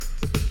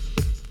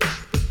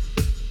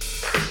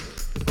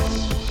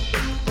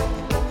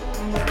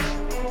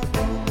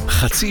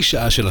חצי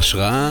שעה של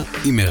השראה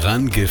עם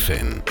ערן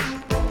גפן.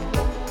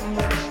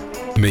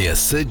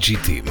 מייסד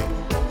GTים,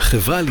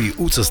 חברה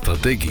לייעוץ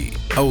אסטרטגי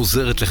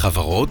העוזרת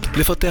לחברות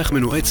לפתח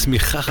מנועי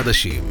צמיחה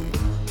חדשים.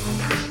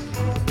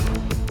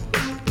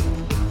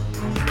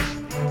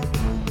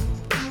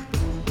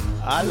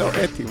 הלו,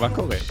 אתי, מה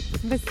קורה?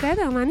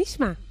 בסדר, מה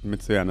נשמע?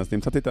 מצוין, אז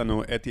נמצאת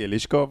איתנו אתי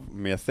אלישקוב,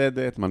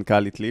 מייסדת,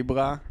 מנכ"לית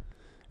ליברה.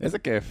 איזה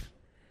כיף.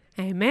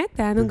 האמת,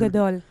 תענוג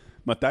גדול.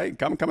 מתי?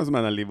 כמה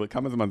זמן על ליברה?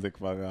 כמה זמן זה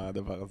כבר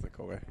הדבר הזה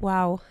קורה?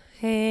 וואו.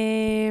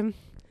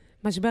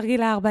 משבר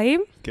גיל ה-40?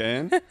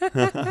 כן.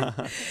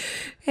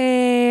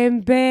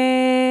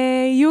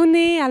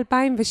 ביוני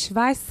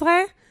 2017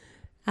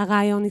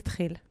 הרעיון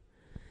התחיל.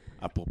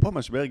 אפרופו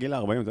משבר גיל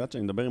ה-40, את יודעת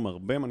שאני מדבר עם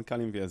הרבה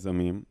מנכ"לים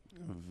ויזמים,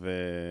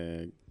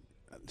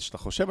 וכשאתה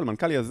חושב על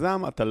מנכ"ל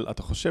יזם,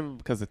 אתה חושב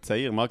כזה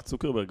צעיר, מרק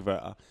צוקרברג,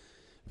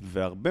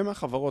 והרבה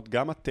מהחברות,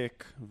 גם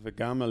הטק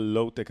וגם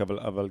הלואו-טק,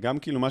 אבל גם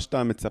כאילו מה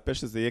שאתה מצפה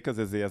שזה יהיה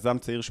כזה, זה יזם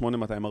צעיר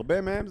 8200,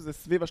 הרבה מהם זה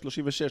סביב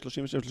ה-36,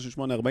 37,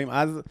 38, 40,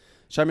 אז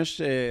שם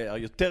יש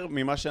יותר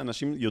ממה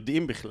שאנשים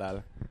יודעים בכלל,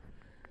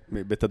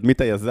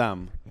 בתדמית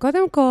היזם.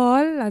 קודם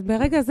כל,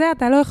 ברגע זה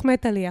אתה לא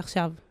החמאת לי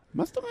עכשיו.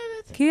 מה זאת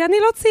אומרת? כי אני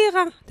לא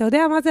צעירה. אתה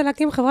יודע מה זה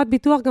להקים חברת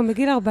ביטוח גם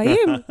בגיל 40?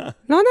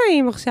 לא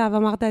נעים עכשיו,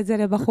 אמרת את זה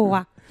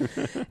לבחורה.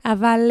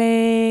 אבל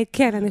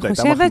כן, אני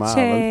חושבת ש...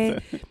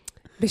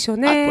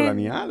 בשונה... את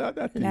פולניה? לא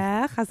ידעתי.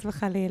 לא, חס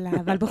וחלילה.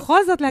 אבל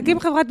בכל זאת, להקים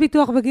חברת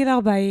ביטוח בגיל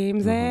 40,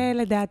 זה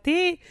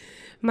לדעתי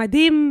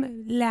מדהים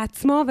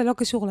לעצמו ולא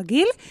קשור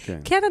לגיל.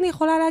 כן, אני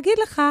יכולה להגיד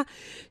לך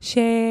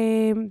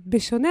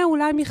שבשונה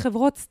אולי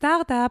מחברות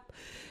סטארט-אפ,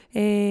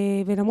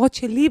 ולמרות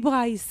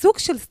שליברה היא סוג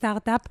של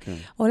סטארט-אפ,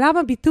 עולם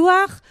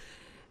הביטוח,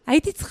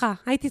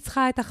 הייתי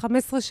צריכה את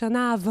ה-15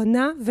 שנה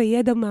הבנה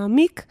וידע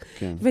מעמיק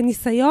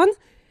וניסיון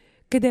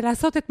כדי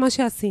לעשות את מה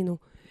שעשינו.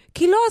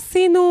 כי לא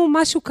עשינו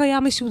משהו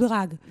קיים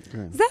משודרג.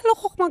 זה לא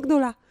חוכמה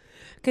גדולה.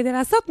 כדי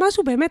לעשות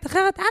משהו באמת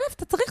אחרת, א',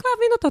 אתה צריך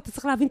להבין אותו, אתה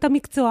צריך להבין את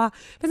המקצוע,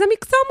 וזה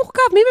מקצוע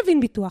מורכב, מי מבין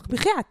ביטוח?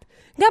 בחייאת.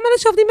 גם אלה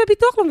שעובדים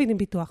בביטוח לא מבינים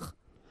ביטוח.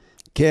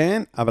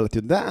 כן, אבל את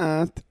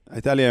יודעת,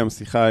 הייתה לי היום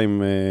שיחה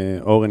עם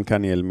אורן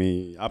קניאל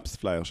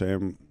מ-Appsflyer,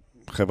 שהם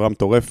חברה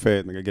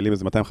מטורפת, מגלגלים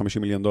איזה $250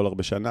 מיליון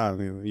בשנה,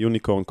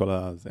 יוניקורן, כל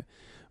הזה.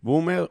 והוא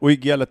אומר, הוא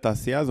הגיע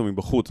לתעשייה הזו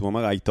מבחוץ, הוא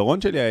אומר,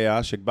 היתרון שלי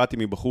היה שבאתי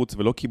מבחוץ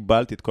ולא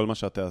קיבלתי את כל מה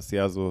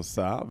שהתעשייה הזו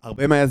עושה.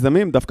 הרבה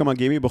מהיזמים דווקא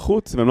מגיעים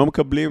מבחוץ, והם לא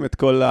מקבלים את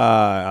כל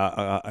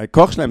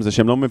הכוח שלהם, זה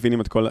שהם לא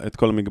מבינים את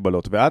כל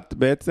המגבלות. ואת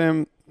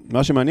בעצם,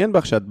 מה שמעניין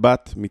בך, שאת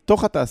באת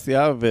מתוך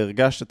התעשייה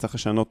והרגשת שצריך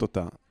לשנות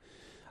אותה.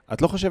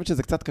 את לא חושבת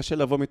שזה קצת קשה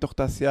לבוא מתוך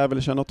תעשייה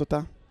ולשנות אותה?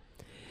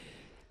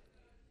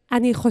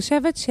 אני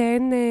חושבת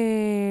שאין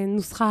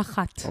נוסחה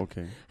אחת.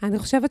 אוקיי. אני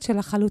חושבת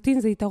שלחלוטין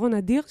זה יתרון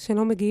אדיר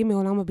שלא מגיעים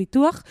מעולם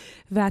הביטוח,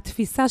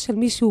 והתפיסה של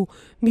מישהו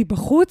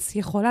מבחוץ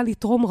יכולה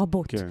לתרום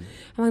רבות. כן.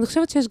 אבל אני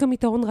חושבת שיש גם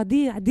יתרון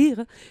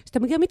אדיר, שאתה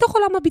מגיע מתוך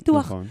עולם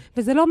הביטוח, נכון.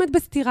 וזה לא עומד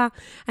בסתירה.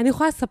 אני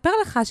יכולה לספר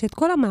לך שאת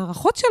כל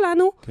המערכות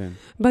שלנו, כן.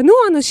 בנו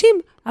אנשים,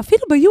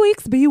 אפילו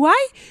ב-UX,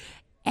 ב-UI,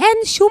 אין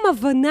שום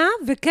הבנה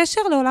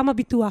וקשר לעולם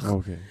הביטוח.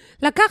 אוקיי.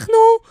 לקחנו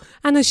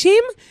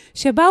אנשים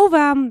שבאו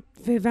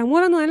ואמרו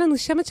לנו, אין לנו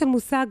שמץ של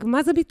מושג,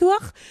 מה זה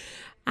ביטוח?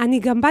 אני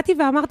גם באתי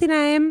ואמרתי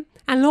להם,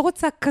 אני לא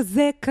רוצה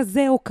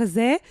כזה או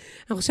כזה.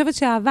 אני חושבת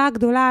שהאהבה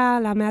הגדולה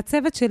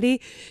למעצבת שלי,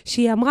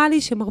 שהיא אמרה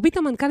לי שמרבית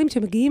המנכ"לים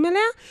שמגיעים אליה,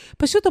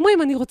 פשוט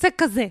אומרים, אני רוצה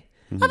כזה,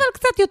 אבל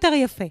קצת יותר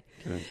יפה.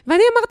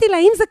 ואני אמרתי לה,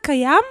 אם זה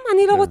קיים,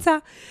 אני לא רוצה.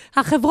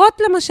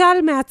 החברות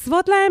למשל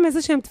מעצבות להם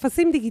איזה שהם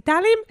תפסים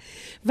דיגיטליים,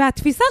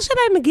 והתפיסה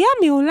שלהם מגיעה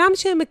מעולם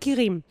שהם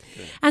מכירים.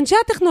 אנשי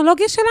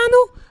הטכנולוגיה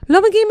שלנו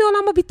לא מגיעים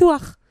מעולם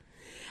הביטוח.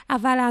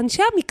 אבל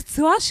האנשי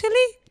המקצוע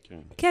שלי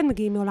כן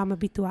מגיעים מעולם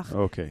הביטוח.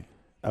 אוקיי.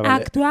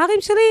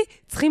 האקטוארים שלי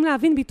צריכים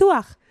להבין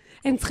ביטוח.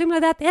 הם צריכים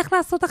לדעת איך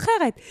לעשות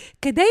אחרת.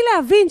 כדי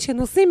להבין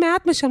שנושאים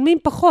מעט משלמים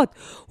פחות,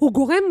 הוא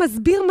גורם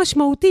מסביר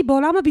משמעותי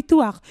בעולם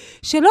הביטוח,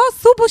 שלא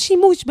עשו בו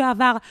שימוש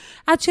בעבר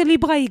עד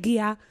שליברה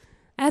הגיעה,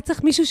 היה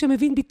צריך מישהו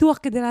שמבין ביטוח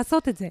כדי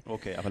לעשות את זה.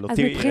 אוקיי, אבל אז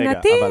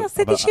מבחינתי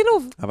עשיתי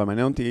שילוב. אבל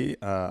מעניין אותי,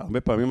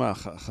 הרבה פעמים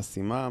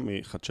החסימה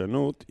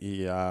מחדשנות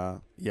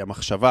היא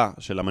המחשבה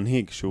של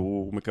המנהיג,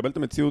 שהוא מקבל את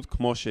המציאות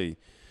כמו שהיא.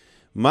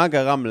 מה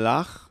גרם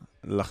לך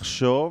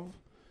לחשוב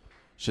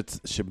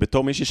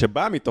שבתור מישהי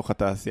שבאה מתוך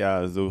התעשייה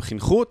הזו,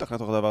 חינכו אותך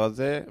לתוך הדבר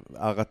הזה,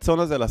 הרצון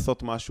הזה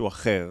לעשות משהו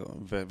אחר,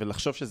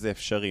 ולחשוב שזה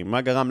אפשרי.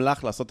 מה גרם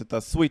לך לעשות את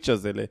הסוויץ'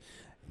 הזה,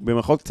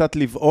 במחאות קצת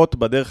לבעוט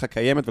בדרך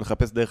הקיימת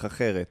ולחפש דרך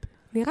אחרת?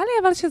 נראה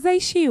לי אבל שזה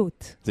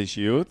אישיות. זה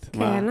אישיות?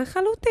 כן,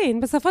 לחלוטין.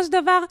 בסופו של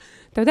דבר,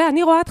 אתה יודע,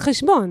 אני רואת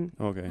חשבון.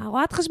 אוקיי.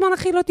 הרואת חשבון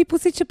הכי לא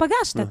טיפוסית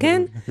שפגשת,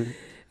 כן?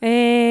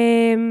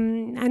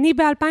 אני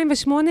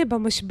ב-2008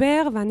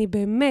 במשבר, ואני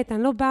באמת,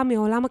 אני לא באה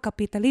מעולם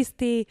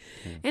הקפיטליסטי,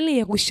 אין לי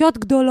ירושות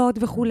גדולות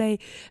וכו'.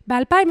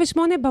 ב-2008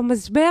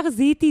 במשבר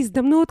זיהיתי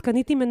הזדמנות,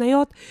 קניתי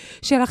מניות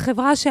של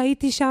החברה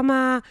שהייתי שם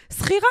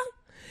שכירה,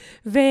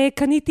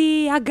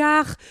 וקניתי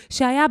אג"ח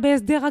שהיה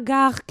בהסדר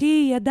אג"ח,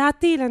 כי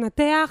ידעתי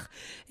לנתח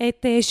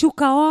את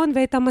שוק ההון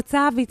ואת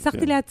המצב,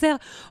 והצלחתי לייצר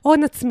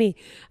הון עצמי.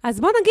 אז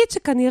בוא נגיד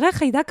שכנראה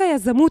חיידק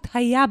היזמות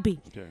היה בי.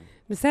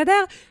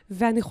 בסדר?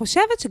 ואני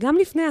חושבת שגם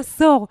לפני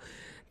עשור,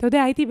 אתה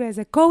יודע, הייתי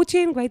באיזה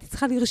קואוצ'ינג, והייתי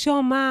צריכה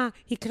לרשום מה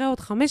יקרה עוד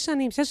 5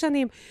 שנים, 6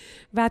 שנים,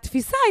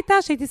 והתפיסה הייתה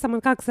שהייתי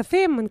סמנכ"ל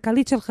כספים,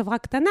 מנכ"לית של חברה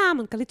קטנה,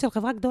 מנכ"לית של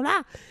חברה גדולה.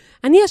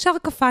 אני ישר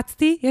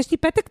קפצתי, יש לי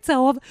פתק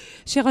צהוב,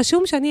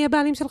 שרשום שאני אהיה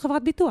בעלים של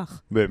חברת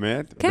ביטוח.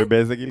 באמת? כן.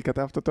 ובאיזה גיל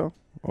כתבת אותו?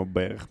 או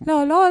בערך?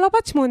 לא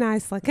בת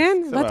 18, כן?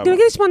 סבבה.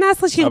 בגיל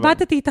 18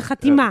 שהרבטתי את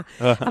החתימה.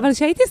 אבל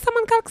שהייתי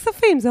סמנכ"ל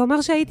כספים, זה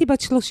אומר שהייתי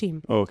בת 30.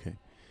 אוקיי.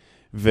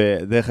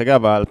 ודרך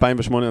אגב,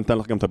 ה-2008 נתן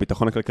לך גם את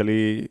הביטחון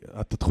הכלכלי,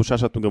 את התחושה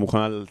שאת גם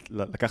מוכנה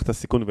לקחת את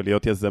הסיכון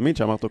ולהיות יזמית,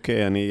 שאמרת, אוקיי,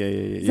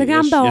 זה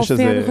גם באופי,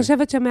 אני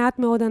חושבת שמעט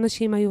מאוד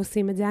אנשים היו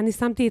עושים את זה. אני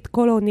שמתי את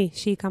כל עוני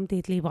שהקמתי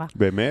את ליברה.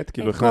 באמת?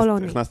 כאילו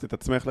הכנסת את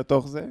עצמך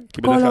לתוך זה?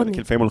 כי בדרך כלל,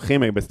 לפעמים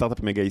הולכים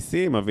בסטארט-אפ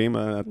מגייסים, מביאים,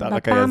 אתה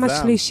רק היזם. בפעם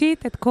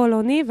השלישית את כל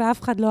עוני,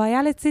 ואף אחד לא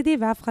היה לצידי,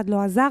 ואף אחד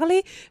לא עזר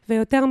לי,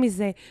 ויותר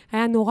מזה,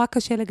 היה נורא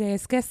קשה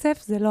לגייס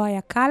כסף, זה לא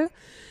היה קל.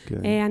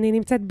 אני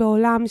נמצאת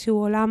בעולם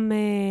שהוא עולם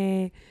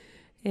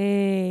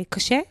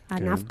קשה,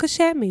 ענף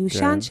קשה,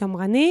 מיושן,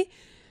 שמרני,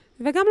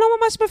 וגם לא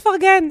ממש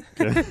מפרגן.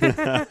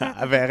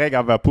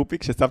 ורגע,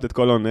 והפופיק ששמת את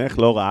כל עונך,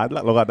 לא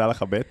רעדה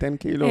לך בטן,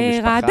 כאילו,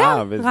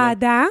 משפחה וזה?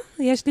 רעדה,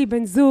 יש לי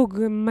בן זוג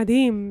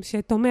מדהים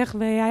שתומך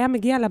והיה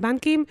מגיע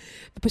לבנקים,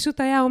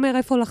 ופשוט היה אומר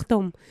איפה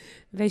לחתום.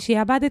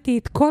 ושעבדתי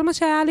את כל מה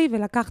שהיה לי,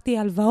 ולקחתי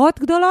הלוואות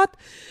גדולות,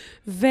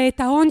 ואת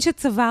ההון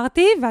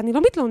שצברתי, ואני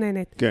לא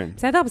מתלוננת. כן.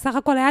 בסדר? בסך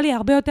הכל היה לי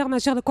הרבה יותר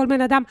מאשר לכל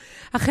בן אדם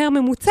אחר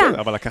ממוצע.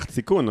 בסדר, אבל לקחת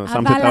סיכון,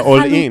 שמת את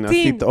ה-all in,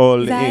 עשית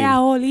all in. זה היה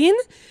all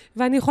in,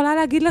 ואני יכולה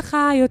להגיד לך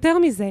יותר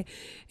מזה,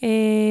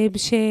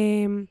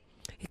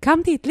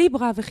 שהקמתי את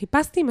ליברה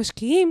וחיפשתי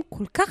משקיעים,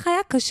 כל כך היה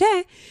קשה,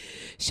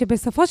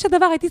 שבסופו של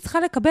דבר הייתי צריכה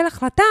לקבל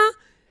החלטה,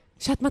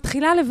 שאת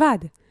מתחילה לבד.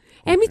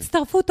 הם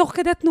הצטרפו תוך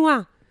כדי תנועה.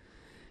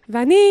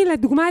 ואני,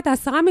 לדוגמה, את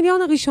 10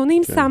 מיליון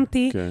הראשונים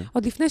שמתי,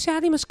 עוד לפני שהיה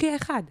לי משקיע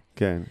אחד.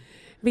 כן.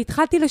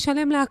 והתחלתי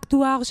לשלם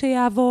לאקטואר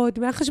שיעבוד,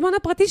 והחשבון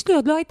הפרטי שלי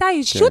עוד לא הייתה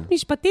ישות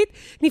משפטית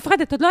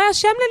נפרדת, עוד לא היה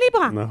שם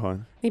לליברה. נכון.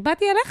 אני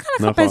באתי אליך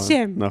לחפש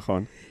שם.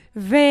 נכון.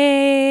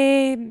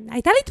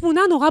 והייתה לי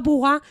תמונה נורא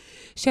ברורה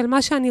של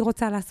מה שאני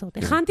רוצה לעשות.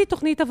 הכנתי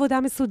תוכנית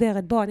עבודה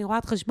מסודרת. בוא, אני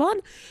רואת חשבון,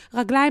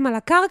 רגליים על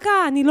הקרקע,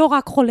 אני לא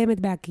רק חולמת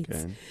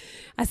בהקיץ.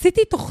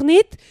 עשיתי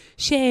תוכנית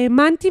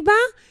שהאמנתי בה,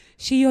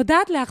 שהיא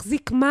יודעת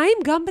להחזיק מים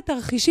גם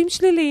בתרחישים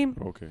שליליים.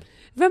 אוקיי.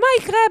 ומה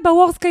יקרה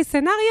ב-Worst case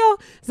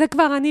scenario? זה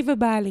כבר אני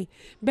ובעלי.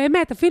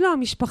 באמת, אפילו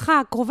המשפחה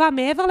הקרובה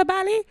מעבר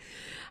לבעלי,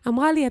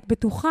 אמרה לי, את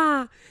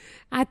בטוחה,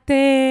 את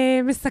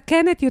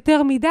מסכנת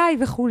יותר מדי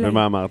וכו'.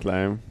 ומה אמרת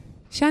להם?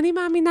 שאני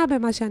מאמינה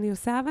במה שאני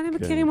עושה, אבל הם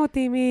מכירים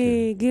אותי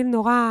מגיל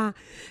נורא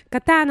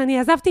קטן. אני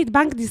עזבתי את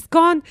בנק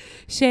דיסקונט,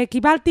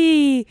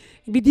 שקיבלתי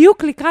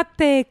בדיוק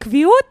לקראת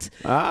קביעות,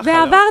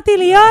 ועברתי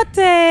להיות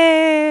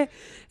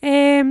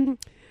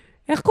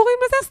איך קוראים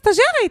לזה?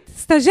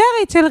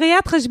 סטאז'רית של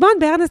ראיית חשבון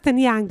בארנסט אנד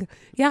יאנג.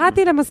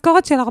 ירדתי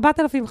למשכורת של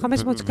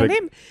 4,500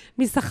 שקלים,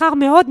 משכר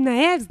מאוד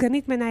נאה,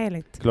 סגנית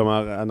מנהלת.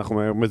 כלומר,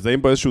 אנחנו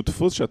מזהים פה איזשהו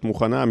דפוס שאת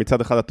מוכנה,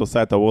 מצד אחד את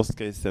עושה את ה-worst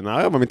case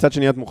scenario, ומצד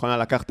שני את מוכנה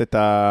לקחת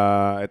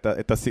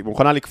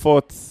מוכנה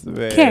לקפוץ.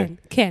 כן,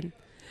 כן.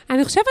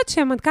 אני חושבת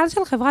שמנכ"ל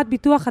של חברת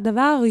ביטוח,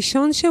 הדבר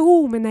הראשון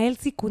שהוא מנהל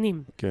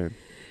סיכונים. כן.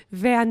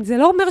 וזה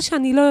לא אומר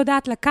שאני לא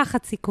יודעת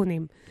לקחת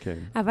סיכונים,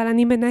 אבל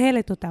אני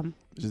מנהלת אותם.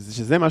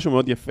 שזה משהו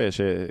מאוד יפה,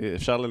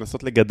 שאפשר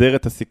לנסות לגדר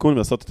את הסיכון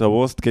ולעשות את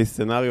ה-worst case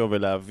scenario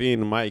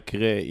ולהבין מה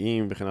יקרה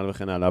אם וכן הלאה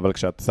וכן הלאה, אבל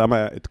כשאת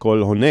שמה את כל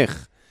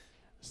הונך,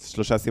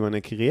 3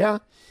 סימני קריאה,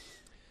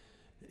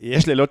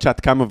 יש לילות שאת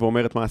קמה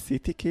ואומרת מה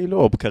עשיתי, כאילו,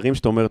 או בקרים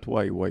שאתה אומרת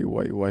וואי,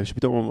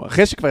 שפתאום,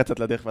 אחרי שכבר יצאת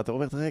לדרך ואתה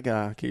אומרת,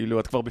 רגע, כאילו,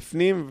 את כבר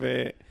בפנים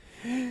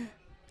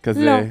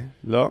וכזה,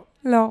 לא?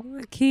 לא,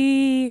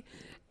 כי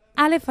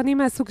א', אני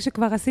מהסוג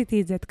שכבר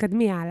עשיתי את זה,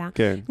 תקדמי הלאה.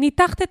 כן.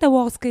 ניתחת את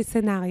ה-worst case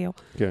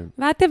scenario. כן.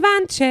 ואת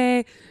הבנת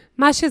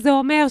שמה שזה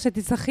אומר,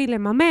 שתצטרכי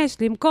לממש,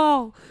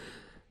 למכור,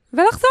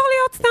 ולחזור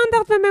להיות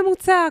סטנדרט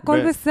וממוצע,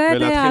 הכל בסדר, הכל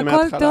טוב. ולהתחיל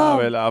מההתחלה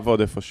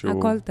ולעבוד איפשהו.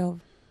 הכל טוב.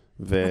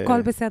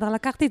 הכל בסדר.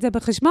 לקחתי את זה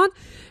בחשבון,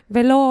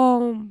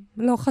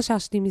 ולא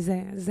חששתי מזה.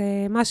 זה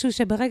משהו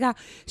שברגע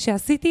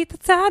שעשיתי את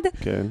הצעד,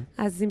 כן.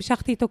 אז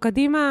המשכתי איתו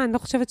קדימה, אני לא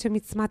חושבת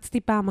שמצמצתי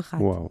פעם אחת.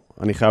 וואו,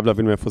 אני חייב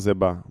להבין מאיפה זה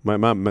בא.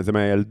 זה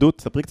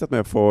מהילדות? ספרי קצת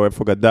מאיפה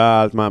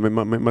גדלת,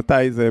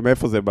 מתי זה,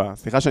 מאיפה זה בא.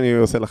 סליחה שאני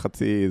עושה לך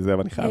חצי זה,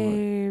 אבל אני חייב...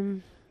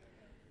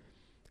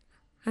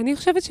 אני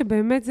חושבת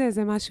שבאמת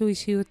זה משהו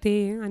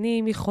אישיותי.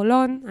 אני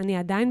מחולון, אני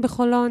עדיין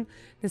בחולון,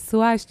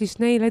 נשואה, יש לי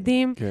 2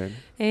 ילדים, כן.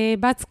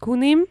 בת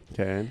זקונים,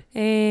 כן.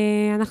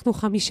 אנחנו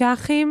 5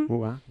 אחים.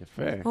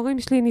 יפה. הורים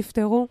שלי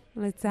נפטרו,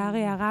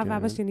 לצערי הרב,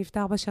 אבא שלי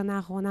נפטר בשנה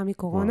האחרונה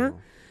מקורונה,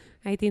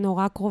 הייתי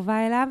נורא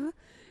קרובה אליו,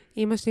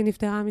 אמא שלי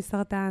נפטרה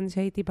מסרטן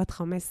שהייתי בת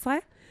 15,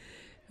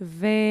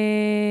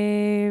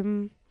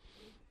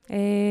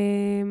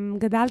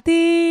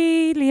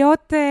 וגדלתי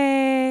להיות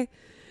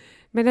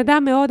בן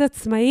אדם מאוד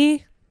עצמאי,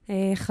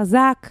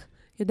 חזק,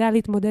 יודע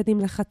להתמודד עם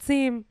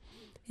לחצים,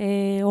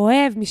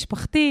 אוהב,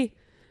 משפחתי.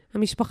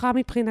 המשפחה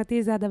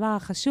מבחינתי זה הדבר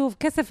החשוב.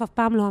 כסף אף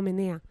פעם לא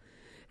המניע.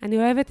 אני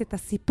אוהבת את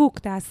הסיפוק,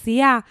 את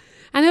העשייה.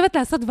 אני אוהבת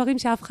לעשות דברים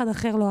שאף אחד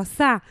אחר לא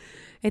עשה.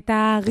 את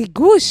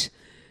הריגוש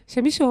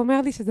שמישהו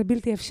אומר לי שזה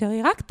בלתי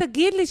אפשרי. רק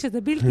תגיד לי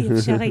שזה בלתי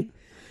אפשרי.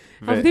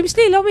 העובדים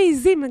שלי לא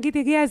מעיזים, נגיד,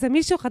 יגיע איזה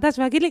מישהו חדש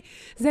ויגיד לי,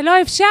 זה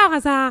לא אפשר,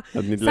 אז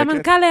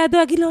הסמנכ"ל לידו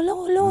יגיד לו,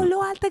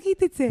 לא, אל תגיד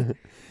את זה.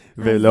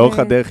 ולאורך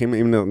הדרך,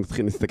 אם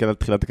נסתכל על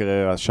תחילת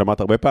הקריירה, שמעת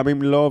הרבה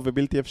פעמים לא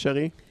ובלתי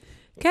אפשרי?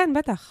 כן,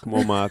 בטח.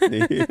 כמו מה?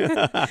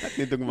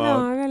 תני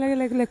דוגמאות.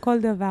 לא, לכל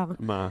דבר.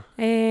 מה?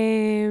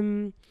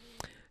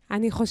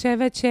 אני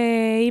חושבת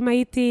שאם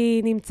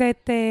הייתי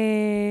נמצאת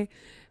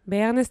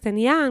בארנסט אנד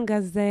יאנג,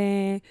 אז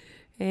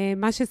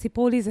מה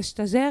שסיפרו לי זה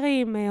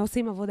שטאז'רים,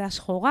 עושים עבודה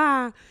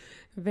שחורה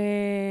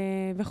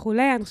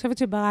וכולי. אני חושבת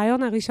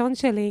שברעיון הראשון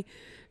שלי,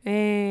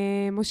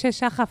 משה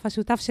שחף,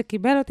 השותף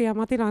שקיבל אותי,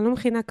 אמרתי לו, אני לא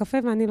מכינה קפה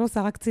ואני לא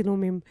עושה רק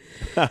צילומים.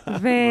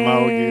 מה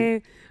הוא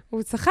גיד?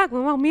 הוא צחק, הוא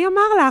אמר, מי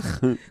אמר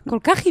לך? כל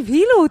כך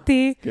הבהילו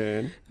אותי.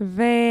 כן.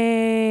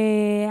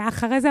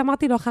 ואחרי זה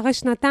אמרתי לו, אחרי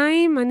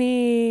 2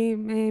 אני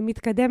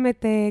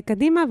מתקדמת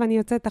קדימה ואני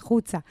יוצאת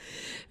החוצה.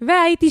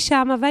 והייתי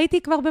שם,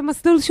 והייתי כבר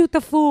במסלול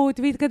שותפות,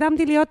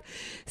 והתקדמתי להיות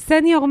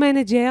סניור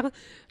מנג'ר,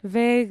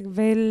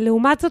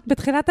 ולעומת זאת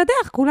בתחילת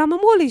הדרך, כולם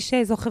אמרו לי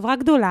שזו חברה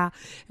גדולה,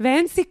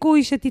 ואין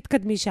סיכוי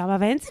שתתקדמי שם,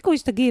 ואין סיכוי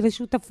שתגיעי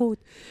לשותפות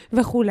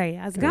וכו'.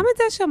 אז גם את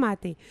זה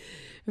שמעתי.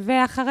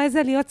 ואחרי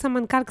זה להיות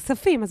סמנכ"ל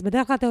כספים, אז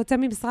בדרך כלל אתה יוצא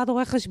ממשרד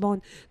עורך חשבון,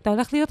 אתה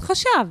הולך להיות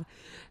חשב.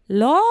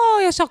 לא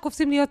ישר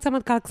קופסים להיות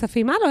סמנכ"ל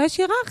כספים, לא, יש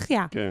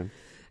היררכיה. כן.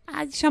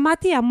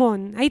 שמעתי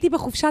המון. הייתי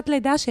בחופשת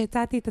לידה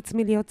שהצעתי את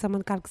עצמי להיות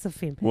סמנכ"ל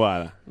כספים.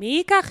 וואלה. מי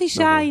ייקח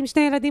אישה עם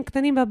 2 ילדים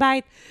קטנים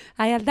בבית?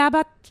 הילדה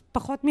בת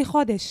פחות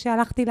מחודש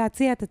שהלכתי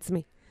להציע את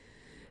עצמי.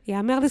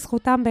 יאמר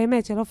לזכותם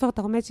באמת של עופר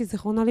תרמצ'י,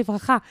 זיכרונו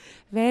לברכה,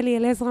 ואלי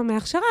אלעזרה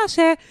מהכשרה,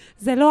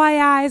 שזה לא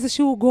היה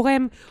איזשהו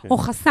גורם או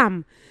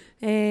חסם.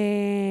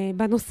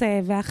 בנושא,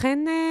 ואכן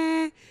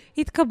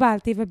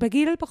התקבלתי,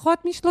 ובגיל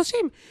פחות מ-30,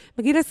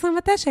 בגיל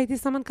 29 הייתי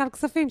סמנכ"ל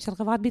כספים של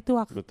חברת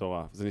ביטוח.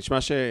 מטורף. זה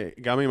נשמע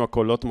שגם אם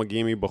הקולות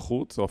מגיעים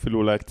מבחוץ, או אפילו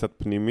אולי קצת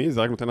פנימי,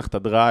 זה רק נותן לך את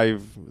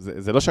הדרייב,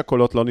 זה לא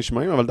שהקולות לא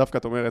נשמעים, אבל דווקא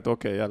את אומרת,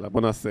 אוקיי, יאללה,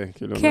 בוא נעשה.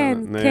 כן,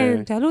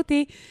 כן, שאלו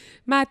אותי,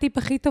 מה הטיפ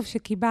הכי טוב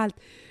שקיבלת?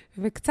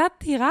 וקצת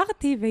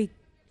הררתי,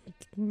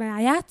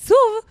 והיה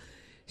עצוב,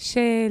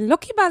 שלא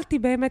קיבלתי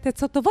באמת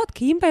עצות טובות,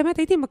 כי אם באמת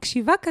הייתי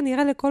מקשיבה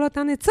כנראה לכל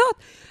אותן עצות,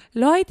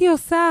 לא הייתי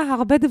עושה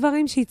הרבה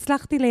דברים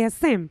שהצלחתי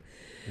ליישם.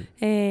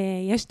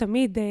 יש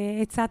תמיד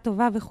עצה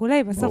טובה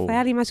וכולי, בסוף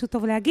היה לי משהו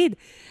טוב להגיד,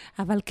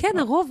 אבל כן,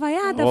 הרוב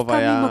היה דווקא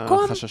ממקום... הרוב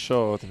היה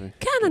חששות.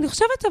 כן, אני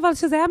חושבת אבל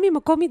שזה היה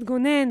ממקום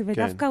מתגונן,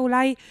 ודווקא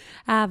אולי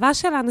האהבה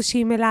של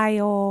האנשים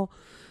אליי, או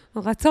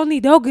רצון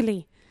לדאוג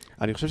לי.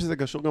 אני חושב שזה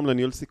קשור גם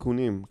לניהול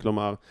סיכונים.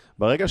 כלומר,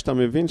 ברגע שאתה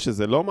מבין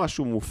שזה לא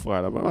משהו מופרע,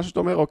 אלא משהו שאתה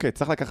אומר, אוקיי,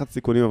 צריך לקחת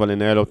סיכונים, אבל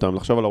לנהל אותם,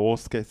 לחשוב על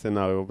ה-worst case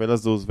scenario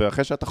ולזוז,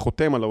 ואחרי שאתה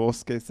חותם על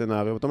ה-worst case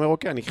scenario, ואתה אומר,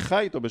 אוקיי, אני חי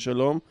איתו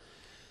בשלום,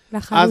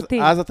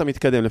 אז אתה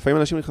מתקדם. לפעמים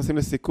אנשים נכנסים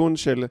לסיכון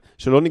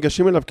שלא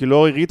ניגשים אליו, כי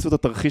לא הריצו את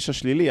התרחיש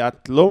השלילי,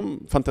 את לא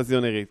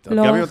פנטזיונרית.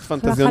 לא,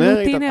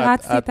 לחלוטין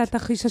הרצתי את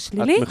התרחיש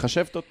השלילי. את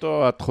מחשבת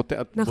אותו, את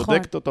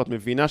בודקת אותו, את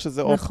מבינה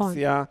שזה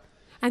אופציה.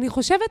 אני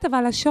חושבת,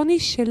 אבל השוני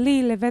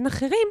שלי לבין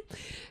אחרים,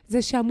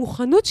 זה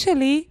שהמוכנות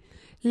שלי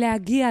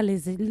להגיע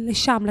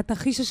לשם,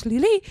 לתרחיש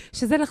השלילי,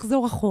 שזה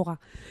לחזור אחורה.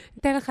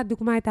 אתן לך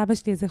דוגמה את אבא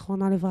שלי,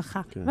 זיכרונו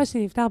לברכה. אבא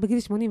שלי נפטר בגיל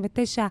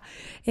 89,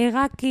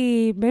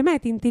 עיראקי,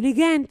 באמת,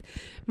 אינטליגנט,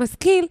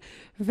 משכיל,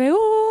 והוא,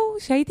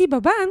 שהייתי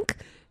בבנק,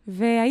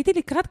 והייתי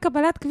לקראת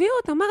קבלת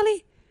קביעות, אמר לי,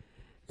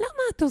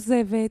 למה את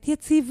עוזבת?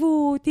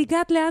 יציבות,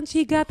 הגעת לאן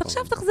שהגעת,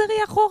 עכשיו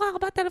תחזרי אחורה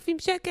 4,000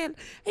 שקל,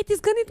 הייתי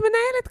סגנית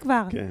מנהלת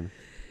כבר. כן.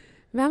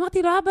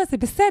 ואמרתי לו, אבא, זה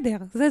בסדר,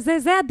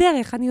 זה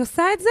הדרך, אני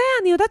עושה את זה,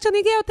 אני יודעת שאני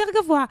אגיע יותר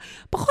גבוה,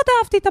 פחות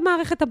אהבתי את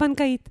המערכת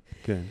הבנקאית.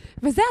 כן.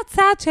 וזה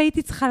הצעד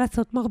שהייתי צריכה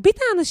לעשות. מרבית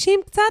האנשים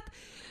קצת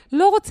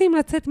לא רוצים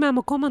לצאת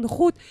מהמקום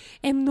הנוחות,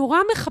 הם נורא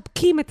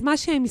מחבקים את מה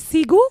שהם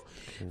השיגו,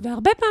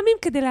 והרבה פעמים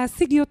כדי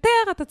להשיג יותר,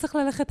 אתה צריך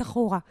ללכת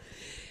אחורה.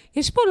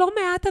 יש פה לא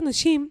מעט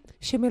אנשים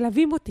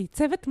שמלווים אותי,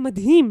 צוות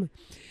מדהים,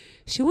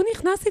 שהוא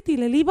נכנס איתי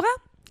לליברה,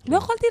 לא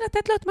יכולתי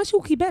לתת לו את מה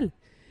שהוא קיבל.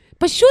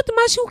 פשוט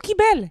מה שהוא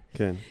קיבל.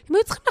 כן. הם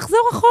היו צריכים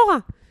לחזור אחורה.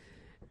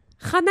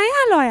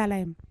 חנייה לא היה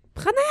להם.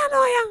 חנייה לא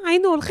היה.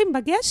 היינו הולכים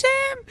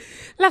בגשם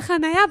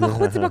לחנייה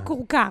בחוץ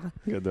בקורקר.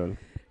 גדול.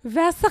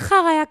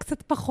 והשכר היה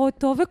קצת פחות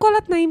טוב, וכל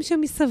התנאים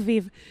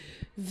שמסביב.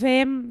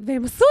 והם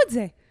עשו את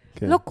זה.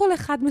 כן. לא כל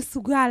אחד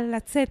מסוגל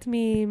לצאת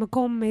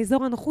ממקום,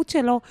 מאזור הנוחות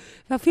שלו,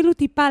 ואפילו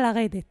טיפה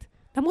לרדת.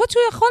 למרות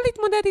שהוא יכול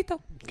להתמודד איתו.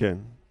 כן.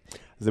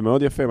 זה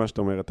מאוד יפה מה שאת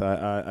אומרת,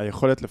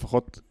 היכולת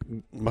לפחות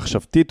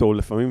מחשבתית או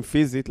לפעמים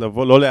פיזית,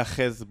 לבוא לא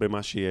לאחז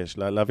במה שיש,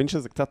 להבין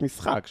שזה קצת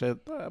משחק,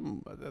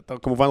 שאתה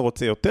כמובן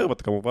רוצה יותר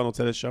ואתה כמובן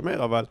רוצה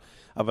לשמר,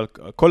 אבל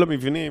כל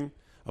המבנים,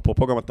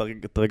 אפרופו גם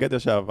הטרגדיה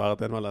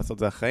שעברת, אין מה לעשות,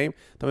 זה החיים,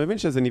 אתה מבין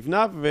שזה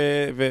נבנה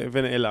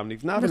ונעלם,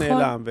 נבנה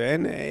ונעלם,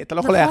 ואתה לא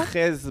יכול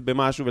לאחז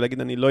במשהו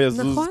ולהגיד אני לא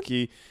יזוז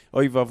כי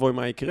אוי ואבוי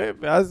מה יקרה,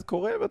 ואז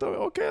קורה ואתה אומר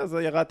אוקיי, אז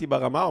ירדתי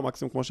ברמה, או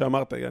מקסימום כמו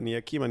שאמרת, אני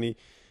אקים,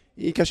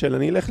 היא קשה,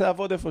 אני אלך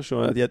לעבוד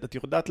איפשהו, את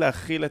יודעת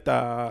להכיל את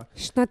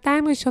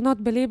 2 ראשונות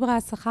בליברה,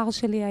 השכר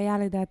שלי היה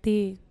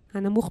לדעתי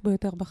הנמוך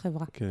ביותר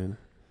בחברה. כן.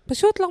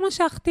 פשוט לא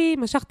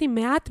משכתי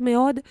מעט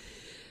מאוד,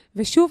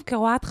 ושוב,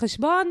 כרואת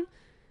חשבון,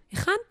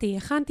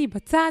 הכנתי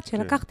בצד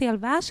שלקחתי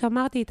הלוואה,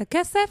 שאמרתי את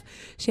הכסף,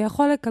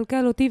 שיכול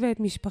לקלקל אותי ואת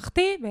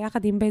משפחתי,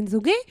 ביחד עם בן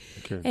זוגי,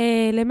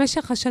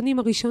 למשך השנים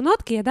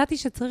הראשונות, כי ידעתי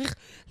שצריך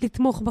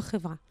לתמוך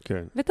בחברה.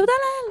 כן. ותודה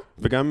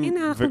לאל.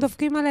 הנה, אנחנו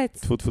דופקים על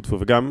עץ. טפו, טפו, טפו.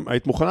 וגם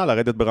היית מוכנה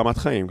לרדת ברמת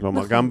חיים.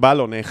 כלומר, גם בא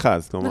לו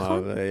נאחז.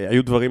 כלומר,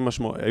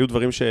 היו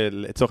דברים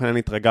שלצורך העניין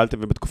התרגלתם,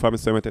 ובתקופה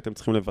מסוימת הייתם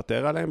צריכים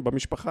לוותר עליהם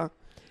במשפחה?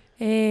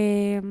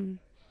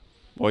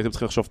 או הייתם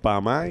צריכים לחשוב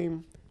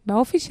פעמיים?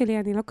 באופי שלי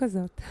אני לא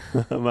כזאת.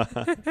 מה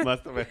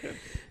זאת אומרת?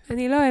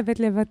 אני לא אוהבת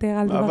לוותר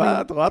על דברים.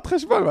 מה, את רואת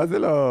חשבון, מה זה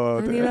לא?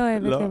 אני לא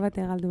אוהבת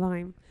לוותר על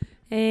דברים.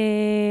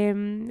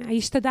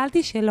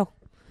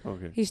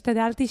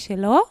 השתדלתי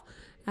שלא,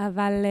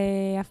 אבל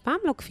אף פעם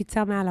לא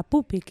קפיצה מעל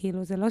הפופי,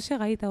 כאילו, זה לא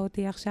שראית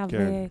אותי עכשיו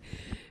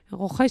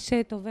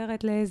רוכשת,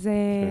 עוברת לאיזה...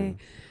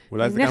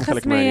 אולי זה גם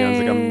חלק מהעניין,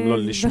 זה גם לא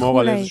לשמור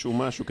על איזשהו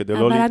משהו, כדי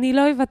לא... אבל אני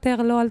לא אוותר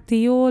לא על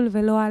טיול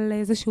ולא על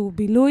איזשהו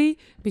בילוי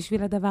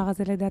בשביל הדבר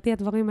הזה. לדעתי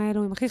הדברים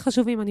האלו הם הכי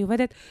חשובים. אני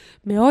עובדת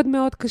מאוד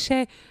מאוד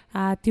קשה.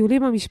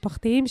 הטיולים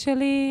המשפחתיים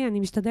שלי, אני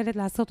משתדלת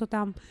לעשות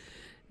אותם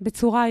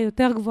בצורה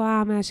יותר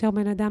גבוהה מאשר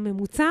בן אדם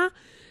ממוצע,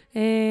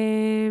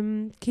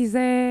 כי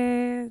זה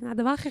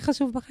הדבר הכי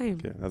חשוב בחיים.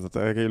 כן, אז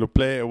אתה כאילו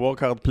work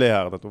hard,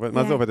 play hard.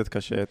 מה זה עובדת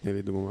קשה? תני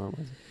לי דוגמה.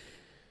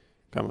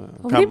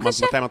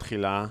 מתי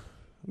מתחילה?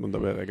 בוא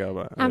נדבר רגע.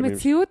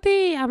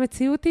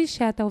 המציאות היא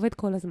שאתה עובד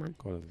כל הזמן.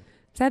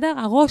 בסדר?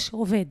 הראש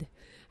עובד.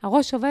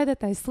 הראש עובד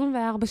את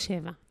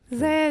ה-24/7.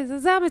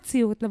 זה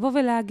המציאות. לבוא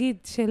ולהגיד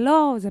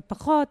שלא, זה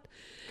פחות,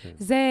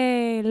 זה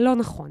לא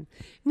נכון.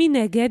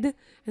 מנגד,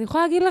 אני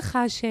יכולה להגיד לך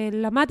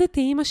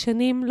שלמדתי עם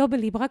השנים, לא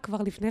בליברה כבר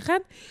לפני כן,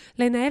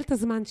 לנהל את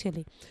הזמן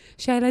שלי.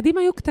 כשהילדים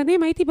היו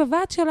קטנים, הייתי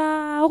בוועד של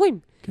ההורים.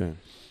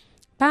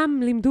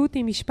 פעם לימדו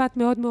אותי משפט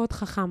מאוד מאוד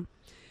חכם.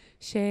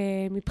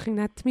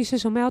 שמבחינת מי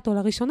ששומע אותו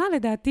לראשונה,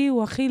 לדעתי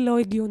הוא הכי לא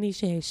הגיוני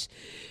שיש.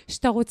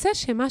 שאתה רוצה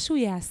שמשהו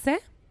יעשה,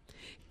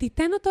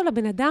 תיתן אותו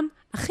לבן אדם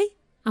הכי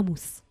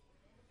עמוס.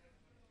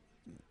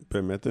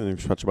 באמת, אני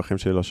משפט שבחיים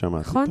שלי לא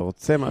שמעתי. נכון? אתה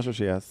רוצה משהו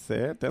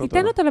שיעשה,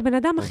 תיתן אותו לבן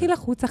אדם הכי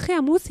לחוץ, הכי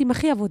עמוס, עם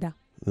הכי עבודה.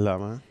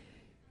 למה?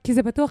 כי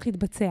זה בטוח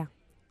יתבצע.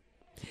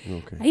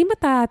 אוקיי. האם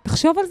אתה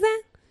תחשוב על זה?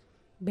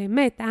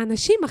 באמת,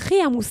 האנשים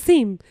הכי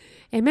עמוסים,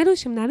 הם אלו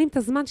שמנהלים את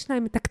הזמן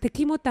שלהם,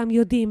 מתקתקים אותם,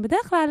 יודעים.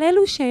 בדרך כלל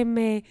אלו שהם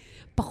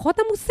פחות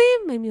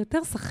עמוסים, הם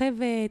יותר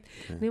סחבת.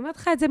 אני אומרת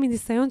לך את זה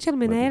מניסיון של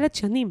מנהלת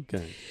שנים.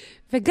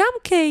 וגם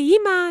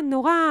כאימא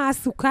נורא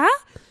עסוקה,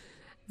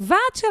 ועד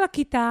של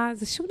הכיתה,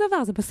 זה שום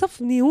דבר, זה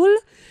בסוף ניהול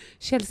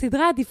של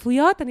סדרי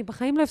עדיפויות. אני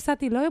בחיים לא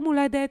הפסדתי, לא יום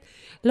הולדת,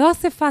 לא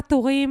אספת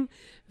הורים,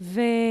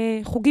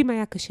 וחוגים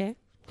היה קשה.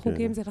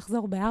 חוגים זה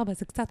לחזור ב-4,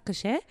 זה קצת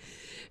קשה.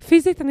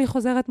 פיזית אני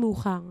חוזרת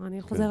מאוחר,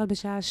 אני חוזרת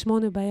בשעה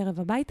 8 בערב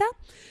הביתה,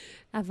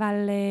 אבל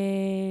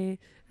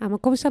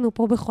המקום שלנו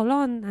פה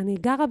בחולון, אני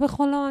גרה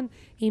בחולון,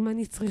 אם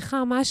אני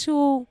צריכה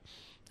משהו,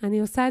 אני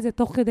עושה את זה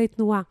תוך כדי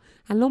תנועה.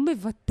 אני לא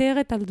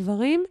מוותרת על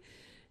דברים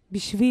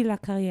בשביל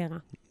הקריירה.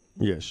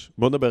 יש.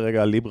 בוא נדבר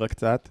רגע על ליברה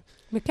קצת.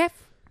 בכיף.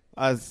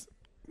 אז,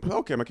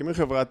 אוקיי, מקימים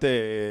חברת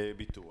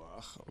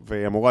ביטוח,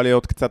 והיא אמורה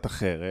להיות קצת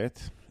אחרת.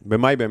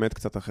 במה היא באמת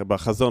קצת אחרת?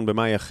 בחזון,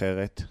 במה היא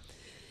אחרת?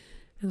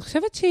 אני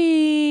חושבת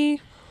שהיא...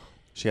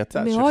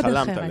 מאוד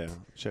שחלמת אחרת.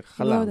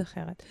 עליה. מאוד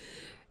אחרת.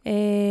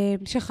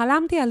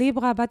 כשחלמתי על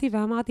ליברה, באתי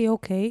ואמרתי,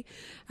 אוקיי,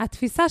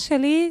 התפיסה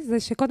שלי זה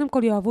שקודם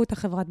כל יאהבו את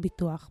החברת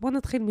ביטוח. בוא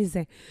נתחיל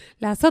מזה.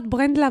 לעשות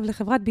ברנד לב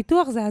לחברת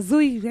ביטוח, זה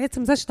הזוי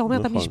בעצם זה שאתה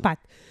אומר את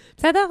המשפט.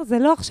 בסדר? זה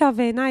לא עכשיו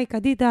נייק,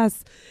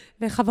 אדידס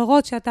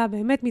וחברות שאתה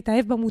באמת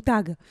מתאהב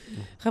במותג.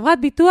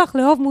 חברת ביטוח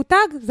לאהוב מותג,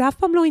 זה אף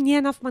פעם לא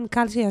עניין אף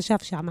מנכ"ל שישב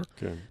שם.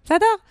 כן.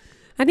 בסדר?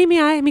 אני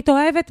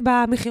מתאהבת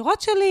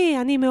במחירות שלי,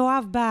 אני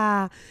מאוהב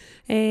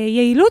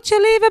ביעילות שלי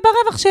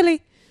וברווח שלי.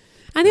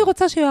 אני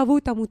רוצה שיאהבו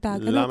את המותג.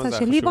 למה זה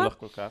חשוב לך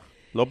כל כך?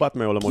 לא באת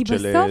מעולמות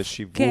של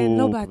שיווק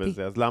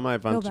וזה, אז למה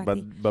הבנת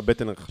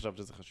שבבטן חשבת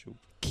שזה חשוב?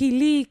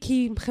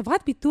 כי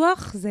חברת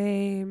ביטוח זה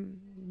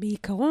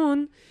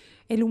בעיקרון,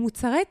 אלו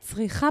מוצרי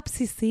צריכה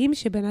בסיסיים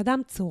שבן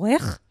אדם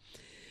צורך,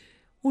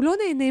 הוא לא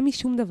נהנה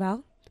משום דבר,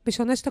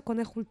 בשונה שאתה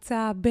קונה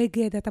חולצה,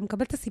 בגד, אתה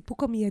מקבל את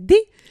הסיפוק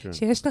המיידי,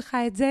 שיש לך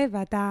את זה,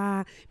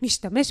 ואתה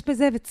משתמש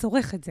בזה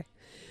וצורך את זה.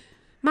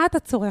 מה אתה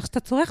צורך? שאתה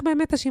צורך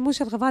באמת השימוש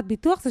של חברת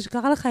ביטוח, זה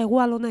שקרה לך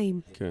אירוע לא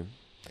נעים. כן.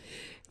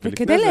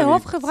 וכדי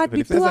לאהוב חברת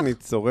ביטוח... ולפני זה אני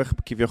צורך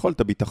כביכול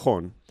את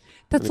הביטחון.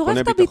 אתה צורך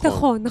את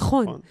הביטחון,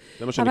 נכון.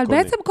 אבל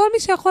בעצם כל מי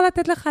שיכול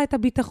לתת לך את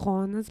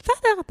הביטחון, אז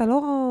בסדר, אתה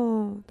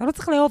לא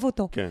צריך לאהוב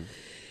אותו. כן.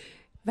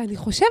 ואני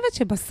חושבת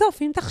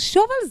שבסוף, אם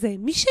תחשוב על זה,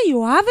 מי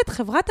שיואב את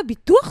חברת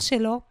הביטוח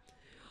שלו,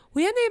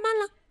 הוא יהיה נאמן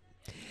לה.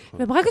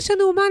 וברגע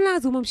שנאומן לה,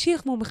 אז הוא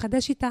ממשיך והוא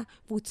מחדש איתה,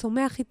 והוא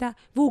צומח איתה,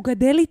 והוא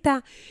גדל איתה,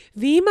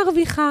 והיא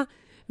מרוויחה,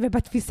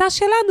 ובתפיסה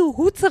שלנו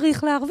הוא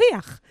צריך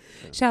להרוויח.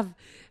 עכשיו,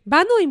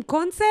 באנו עם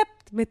קונספט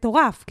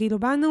מטורף, כאילו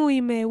באנו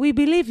עם We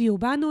Believe You,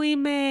 באנו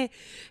עם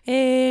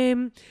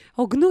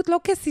הוגנות לא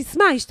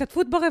כסיסמה,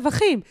 השתתפות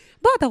ברווחים.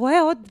 בוא, אתה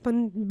רואה עוד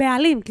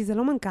בעלים, כי זה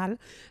לא מנכ"ל,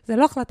 זה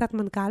לא החלטת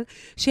מנכ"ל,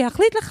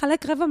 שיחליט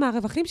לחלק רבע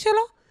מהרווחים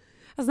שלו,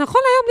 אז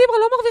נכון, היום ליברה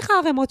לא מרוויחה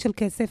ערימות של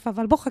כסף,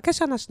 אבל בוא חכה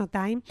שנה,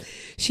 שנתיים,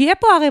 שיהיה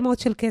פה ערימות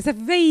של כסף,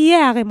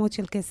 ויהיה ערימות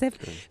של כסף,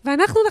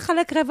 ואנחנו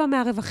נחלק רבע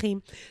מהרווחים.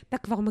 אתה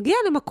כבר מגיע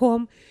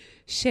למקום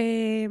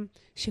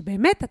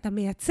שבאמת אתה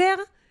מייצר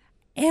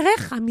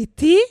ערך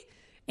אמיתי,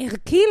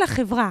 ערכי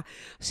לחברה.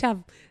 עכשיו,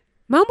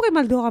 מה אומרים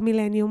על דור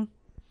המילניום?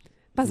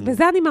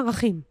 בזבזן עם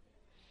ערכים.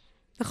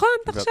 נכון?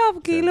 תחשוב,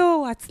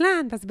 כאילו,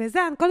 עצלן,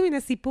 בזבזן, כל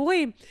מיני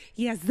סיפורים.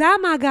 יזם,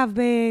 אגב,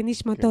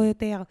 בנשמתו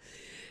יותר.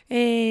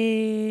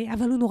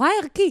 אבל הוא נורא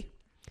ערכי.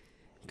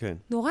 כן.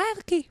 נורא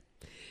ערכי.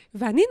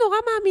 ואני נורא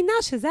מאמינה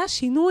שזה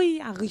השינוי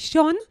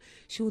הראשון,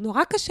 שהוא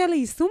נורא קשה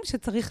ליישום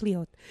שצריך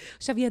להיות.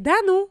 עכשיו,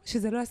 ידענו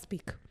שזה לא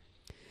יספיק.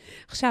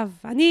 עכשיו,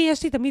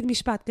 יש לי תמיד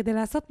משפט, כדי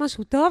לעשות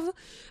משהו טוב,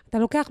 אתה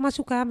לוקח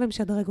משהו קיים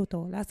ומשדרג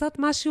אותו. לעשות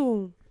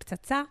משהו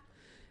פצצה,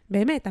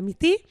 באמת,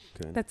 אמיתי,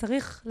 אתה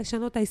צריך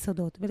לשנות את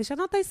היסודות.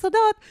 ולשנות את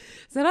היסודות,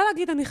 זה לא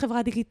להגיד אני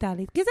חברה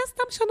דיגיטלית, כי זה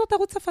סתם לשנות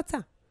ערוץ הפצה.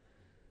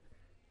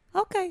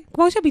 אוקיי,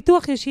 כמו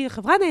שביטוח ישיר,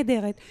 חברה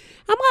נהדרת,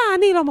 אמרה,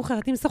 אני לא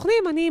מוכרת עם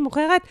סוכנים, אני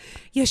מוכרת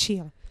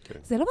ישיר.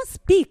 זה לא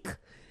מספיק.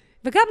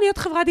 וגם להיות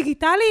חברה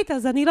דיגיטלית,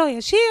 אז אני לא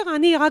ישיר,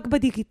 אני רק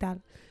בדיגיטל.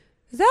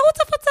 זה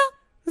ערוץ הפצה,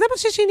 זה מה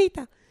ששינית.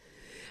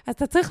 אז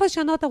אתה צריך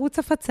לשנות ערוץ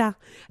הפצה,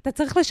 אתה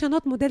צריך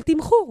לשנות מודל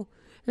תמחור,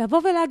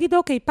 לבוא ולהגיד,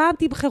 אוקיי, פעם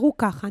תמחרו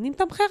ככה, אני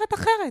מתמחרת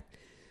אחרת.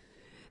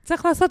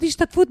 צריך לעשות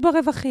השתתפות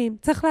ברווחים,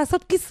 צריך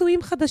לעשות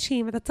כיסויים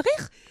חדשים, אתה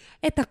צריך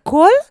את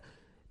הכל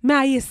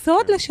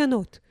מהיסוד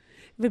לשנות.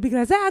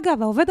 ובגלל זה,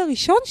 אגב, העובד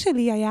הראשון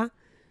שלי היה,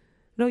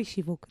 לא איש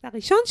שיווק,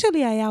 הראשון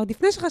שלי היה, עוד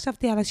לפני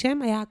שחשבתי על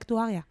השם, היה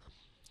אקטואריה.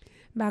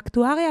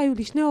 באקטואריה היו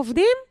לי 2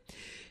 עובדים,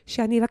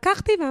 שאני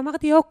לקחתי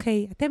ואמרתי,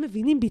 אוקיי, אתם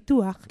מבינים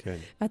ביטוח,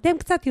 ואתם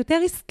קצת יותר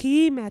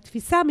עסקיים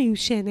מהתפיסה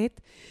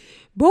המיושנת,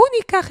 בואו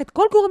ניקח את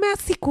כל גורמי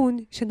הסיכון,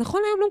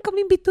 שנכון היום לא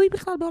מקבלים ביטוי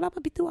בכלל בעולם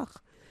הביטוח,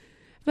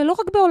 ולא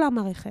רק בעולם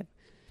הרכב,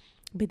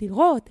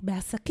 בדירות,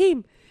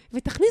 בעסקים,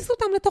 ותכניסו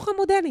אותם לתוך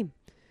המודלים,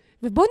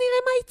 ובואו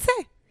נראה מה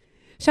יצא.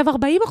 עכשיו, 40%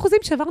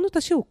 שעברנו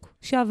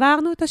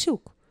את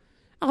השוק.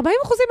 40%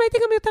 הייתי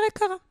גם יותר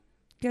יקרה.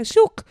 כי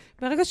השוק,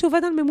 ברגע שהוא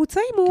עובד על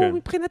ממוצעים, הוא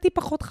מבחינתי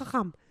פחות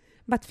חכם,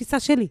 בתפיסה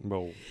שלי.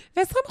 ברור.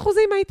 ו20%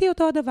 הייתי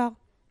אותו הדבר.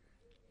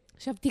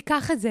 עכשיו,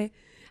 תיקח את זה.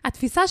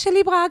 התפיסה של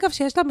ליברה, אגב,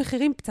 שיש לה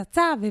מחירים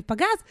פצצה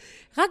ופגז,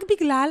 רק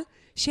בגלל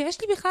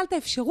שיש לי בכלל את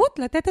האפשרות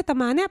לתת את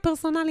המענה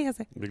הפרסונלי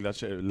הזה. בגלל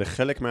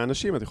שלחלק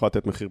מהאנשים את יכולה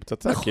לתת מחיר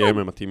פצצה, נכון. כי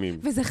הם מתאימים.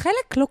 וזה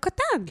חלק לא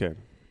קטן. כן.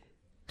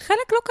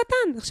 חלק לא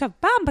קטן. עכשיו,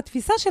 פעם,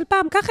 בתפיסה של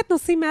פעם, קח את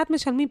נושאים מעט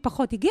משלמים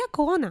פחות. הגיעה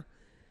קורונה.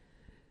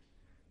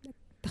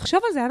 תחשוב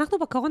על זה, אנחנו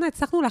בקורונה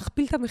הצלחנו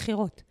להכפיל את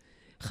המחירות.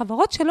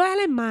 חברות שלא היה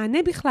להם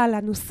מענה בכלל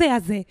לנושא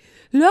הזה,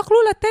 לא יכלו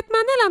לתת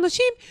מענה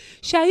לאנשים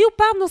שהיו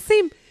פעם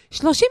נוסעים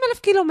 30,000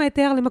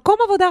 קילומטר למקום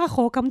עבודה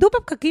רחוק, עמדו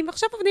בפקקים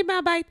ועכשיו עובדים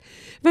מהבית,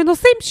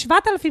 ונוסעים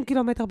 7,000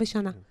 קילומטר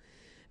בשנה.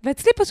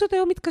 ואצלי פשוט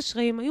היו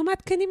מתקשרים, היו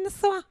מעדכנים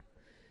נסוע.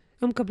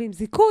 היו מקבלים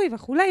זיכוי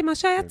וכולי, מה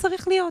שהיה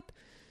צריך להיות.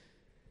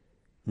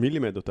 מי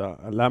לימד אותה?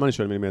 למה אני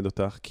שואל מי לימד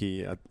אותך?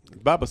 כי את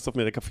באה בסוף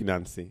מרקע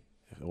פיננסי.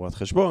 רואת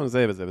חשבון,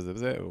 זה וזה וזה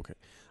וזה, אוקיי.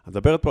 את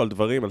מדברת פה על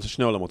דברים, על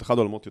 2 עולמות. אחד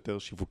עולמות יותר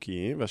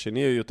שיווקיים, והשני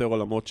יותר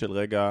עולמות של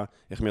רגע,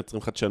 איך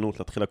מייצרים חדשנות,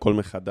 להתחיל הכל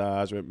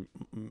מחדש.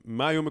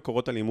 מה היו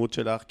מקורות הלימוד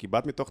שלך? כי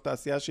באת מתוך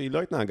תעשייה שהיא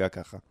לא התנהגה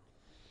ככה.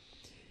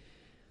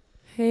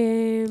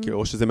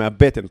 או שזה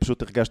מהבטן,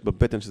 פשוט הרגשת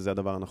בבטן שזה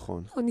הדבר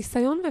הנכון.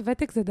 ניסיון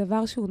וותק זה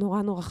דבר שהוא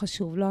נורא נורא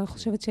חשוב. לא, אני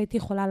חושבת שהייתי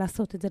יכולה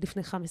לעשות את זה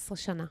לפני 15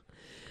 שנה.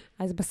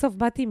 אז בסוף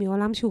באתי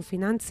מעולם שהוא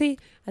פיננסי,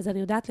 אז אני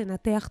יודעת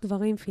לנתח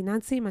דברים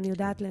פיננסיים, אני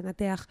יודעת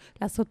לנתח,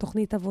 לעשות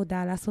תוכנית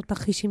עבודה, לעשות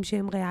תרחישים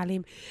שהם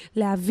ריאליים,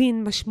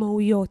 להבין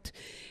משמעויות.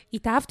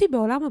 התאהבתי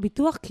בעולם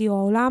הביטוח כי הוא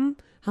העולם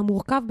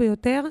המורכב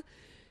ביותר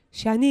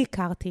שאני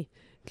הכרתי.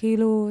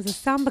 כאילו, זה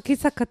שם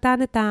בכיס הקטן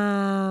את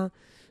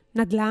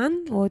הנדלן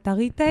או את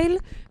הריטייל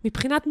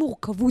מבחינת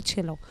מורכבות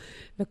שלו.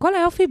 וכל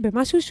היופי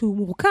במשהו שהוא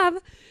מורכב,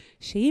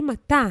 שאם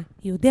אתה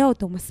יודע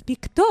אותו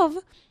מספיק טוב,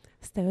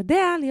 אז אתה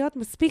יודע להיות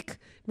מספיק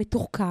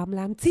מתוחכם,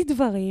 להמציא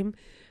דברים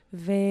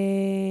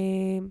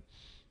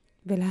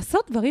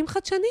ולעשות דברים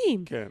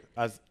חדשניים. כן,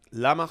 אז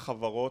למה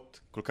החברות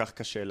כל כך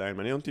קשה להן?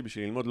 מעניין אותי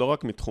בשביל ללמוד לא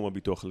רק מתחום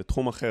הביטוח,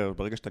 לתחום אחר,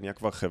 ברגע שאתה נהיה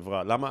כבר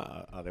חברה. למה,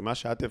 הרי מה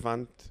שאת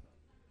הבנת,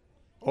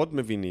 עוד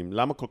מבינים,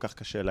 למה כל כך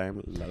קשה להם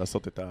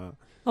לעשות את ה...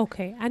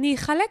 אוקיי, אני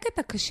אחלק את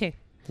הקשה.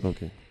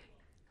 אוקיי.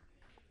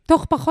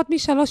 תוך פחות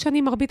מ3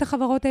 שנים מרבית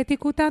החברות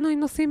העתיקו אותנו עם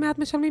נושאים מעט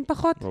משלמים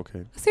פחות.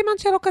 אוקיי. הסימן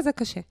שלא כזה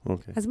קשה.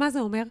 אוקיי. אז מה זה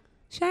אומר?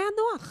 שהיה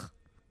נוח.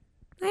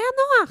 היה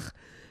נוח.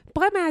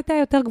 פרמיה הייתה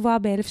יותר גבוהה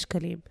ב1,000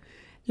 שקלים.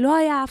 לא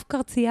היה אף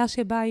קרצייה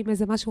שבאה עם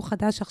איזה משהו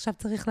חדש שעכשיו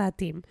צריך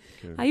להתאים.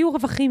 כן. היו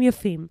רווחים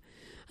יפים.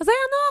 אז היה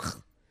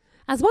נוח.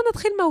 אז בואו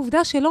נתחיל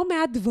מהעובדה שלא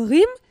מעט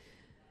דברים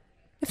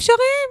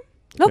אפשריים.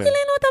 לא כן.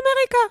 גילינו את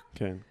אמריקה.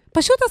 כן.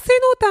 פשוט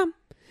עשינו אותם.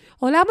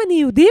 עולם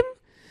הניהודים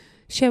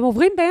שהם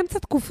עוברים באמצע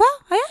תקופה,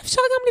 היה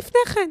אפשר גם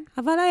לפני כן,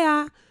 אבל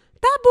היה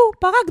טאבו,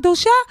 פרה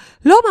קדושה,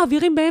 לא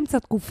מעבירים באמצע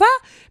תקופה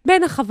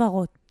בין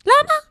החברות.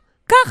 למה?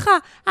 ככה,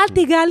 אל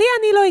תיגע לי,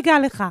 אני לא אגע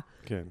לך.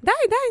 כן. די,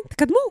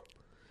 תקדמו.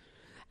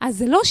 אז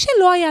זה לא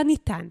שלא היה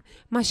ניתן.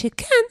 מה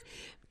שכן,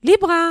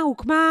 ליברה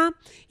הוקמה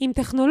עם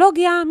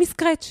טכנולוגיה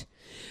מסקרץ'.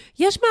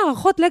 יש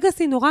מערכות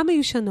לגאסי נורא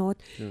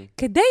מיושנות,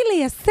 כדי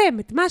ליישם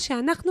את מה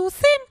שאנחנו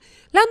עושים,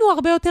 לנו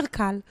הרבה יותר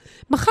קל.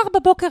 מחר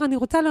בבוקר אני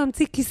רוצה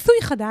להמציא כיסוי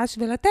חדש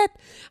ולתת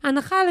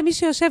הנחה למי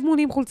שיושב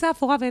מולי עם חולצה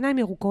אפורה ועיניים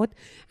ירוקות,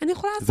 אני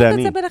יכולה לעשות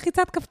את זה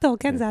בלחיצת כפתור,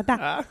 כן, זה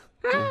אתה.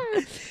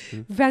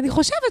 ואני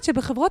חושבת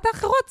שבחברות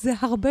האחרות זה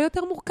הרבה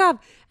יותר מורכב.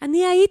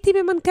 אני הייתי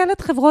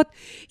ממנכ"לת חברות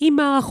עם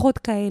מערכות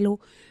כאלו,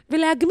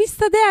 ולהגמיס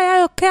שדה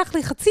היה לוקח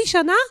לי חצי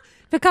שנה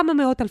וכמה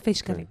מאות אלפי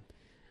שקלים.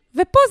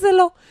 ופה זה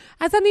לא.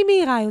 אז אני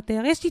מהירה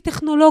יותר. יש לי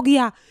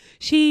טכנולוגיה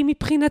שהיא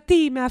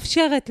מבחינתי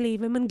מאפשרת לי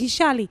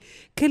ומנגישה לי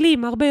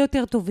כלים הרבה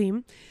יותר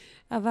טובים,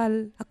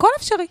 אבל הכל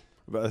אפשרי.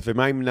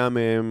 ומה ימנע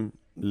מהם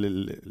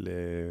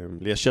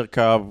ליישר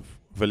קו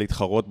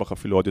ולהתחרות בך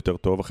אפילו עוד יותר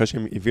טוב, אחרי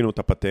שהם הבינו את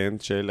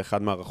הפטנט של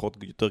אחד מערכות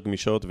יותר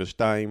גמישות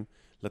ושתיים,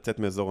 לצאת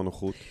מאזור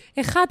הנוחות?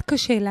 אחד,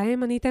 קשה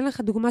להם. אני אתן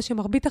לך דוגמה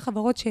שמרבית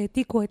החברות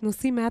שהעתיקו את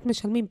נוסעים מעט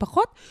משלמים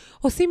פחות,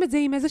 עושים את זה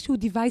עם איזשהו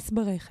דיווייס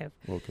ברכב.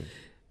 אוקיי.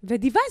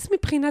 ודיווייס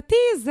מבחינתי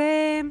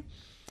זה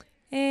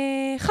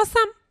חסם.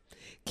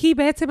 כי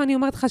בעצם אני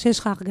אומרת לך שיש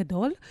לך אח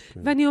גדול,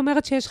 ואני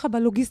אומרת שיש לך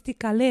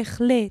בלוגיסטיקה,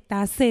 לך,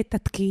 תעשה,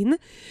 תתקין,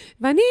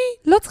 ואני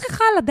לא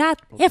צריכה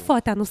לדעת איפה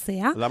אתה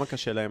נוסע. למה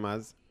קשה להם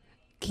אז?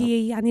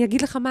 כי אני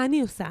אגיד לך מה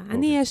אני עושה.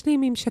 אני, יש לי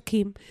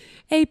ממשקים,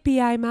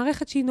 API,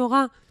 מערכת שהיא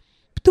נורא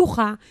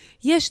פתוחה,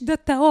 יש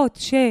דאטאות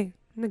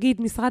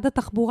נגיד, משרד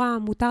התחבורה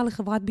מותר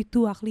לחברת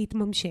ביטוח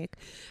להתממשק.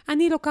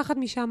 אני לוקחת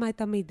משם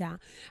את המידע.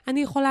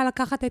 אני יכולה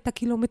לקחת את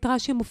הקילומטרה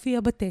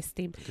שמופיע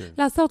בטסטים.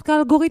 לעשות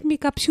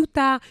כאלגוריתמיקה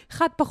פשוטה,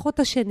 אחד פחות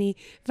השני.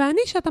 ואני,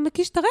 שאתה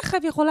מקיש את הרכב,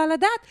 יכולה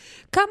לדעת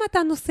כמה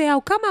אתה נוסע,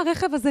 או כמה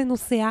הרכב הזה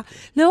נוסע,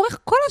 לאורך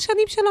כל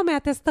השנים שלו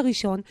מהטסט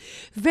הראשון,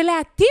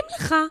 ולהתאים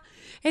לך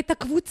את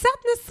הקבוצת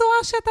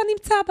נסועה שאתה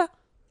נמצא בה.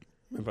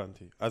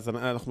 הבנתי. אז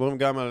אנחנו מדברים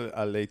גם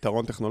על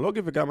יתרון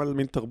טכנולוגי, וגם על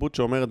מין תרבות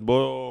שאומרת,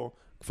 בוא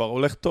כבר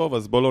הולך טוב,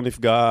 אז בוא לא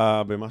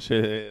נפגע במה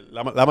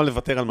למה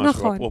לוותר על משהו,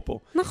 נכון, אפרופו.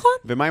 נכון.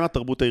 ומה עם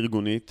התרבות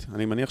הארגונית?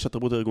 אני מניח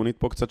שהתרבות הארגונית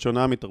פה קצת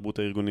שונה מתרבות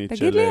הארגונית.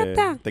 תגיד לי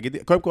אתה.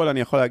 קודם כל אני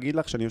יכול להגיד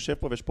לך שאני יושב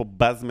פה ויש פה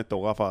בז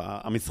מטורף.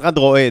 המשרד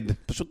רועד,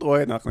 פשוט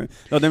רועד, אנחנו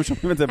לא יודעים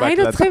שומעים את זה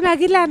בהקלטה. היינו צריכים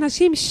להגיד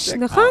לאנשים,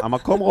 נכון?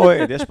 המקום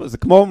רועד, זה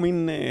כמו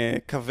מין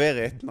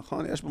כברת,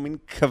 נכון? יש פה מין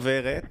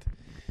כברת.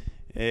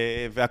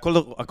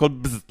 והכל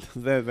בז,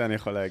 זה אני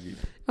יכול להגיד.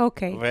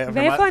 אוקיי,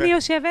 ואיפה אני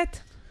יושבת?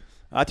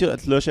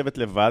 את לא יושבת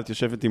לבד, את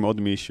יושבת עם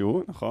עוד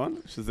מישהו, נכון?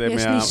 שזה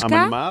יש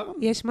לשכה?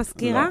 יש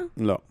מזכירה?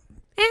 לא.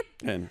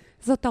 אין.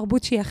 זו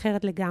תרבות שהיא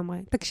אחרת לגמרי.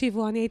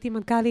 תקשיבו, אני הייתי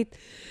מנכ"לית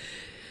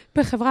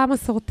בחברה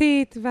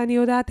מסורתית, ואני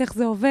יודעת איך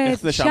זה עובד.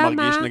 איך זה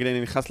שמרגיש, נגיד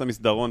אני נכנס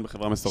למסדרון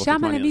בחברה מסורתית,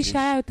 מה אני ארגיש? שם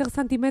למי שהיה יותר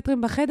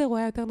סנטימטרים בחדר, הוא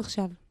היה יותר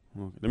נחשב.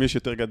 למי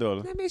שיותר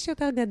גדול. למי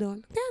שיותר גדול.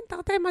 כן,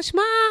 תרתי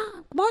משמע,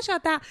 כמו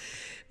שאתה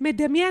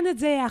מדמיין את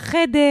זה,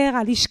 החדר,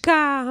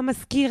 הלשכה,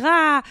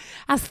 המזכירה,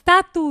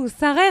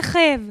 הסטטוס,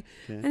 הרכב.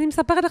 אני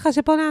מספרת לך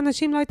שפה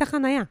לאנשים לא הייתה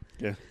חנייה.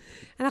 כן.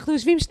 אנחנו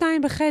יושבים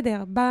 2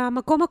 בחדר.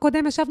 במקום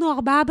הקודם ישבנו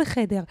 4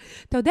 בחדר.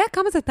 אתה יודע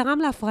כמה זה תרם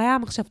להפריה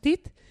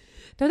המחשבתית?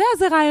 אתה יודע,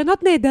 זה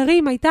רעיונות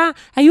נהדרים.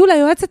 היו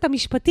ליועצת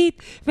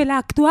המשפטית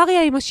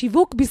ולאקטואריה עם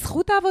השיווק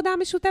בזכות העבודה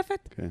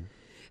המשותפת. כן.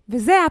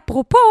 וזה,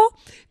 אפרופו,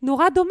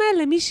 נורא דומה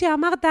למי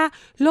שאמרת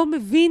לא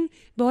מבין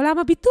בעולם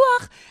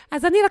הביטוח,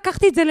 אז אני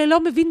לקחתי את זה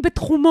ללא מבין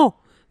בתחומו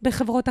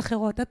בחברות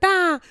אחרות.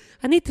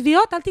 אני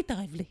תביעות, אל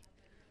תתערב לי.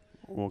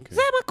 אוקיי.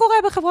 זה מה קורה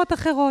בחברות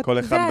אחרות. כל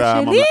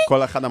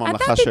אחד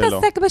הממלכה שלו. אתה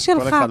תתעסק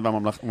בשלך. כל אחד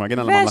מגן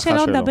על הממלכה שלו.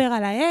 ושלא נדבר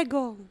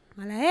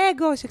על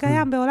האגו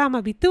שקיים בעולם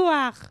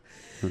הביטוח.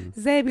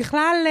 זה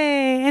בכלל,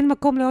 אין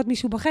מקום לעוד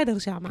מישהו בחדר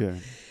שם.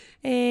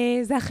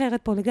 זה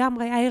אחרת פה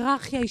לגמרי.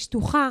 ההיררכיה היא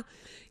שטוחה.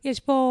 יש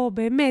פה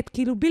באמת,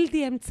 כאילו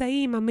בלתי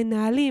אמצעים,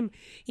 המנהלים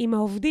עם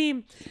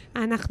העובדים,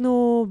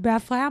 אנחנו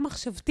בהפריה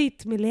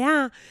מחשבתית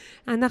מלאה,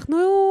 אנחנו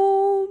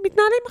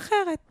מתנהלים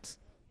אחרת.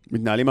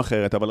 מתנהלים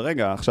אחרת, אבל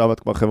רגע, עכשיו את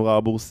כבר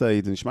חברה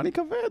בורסאית, זה נשמע לי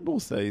כבד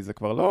בורסאי, זה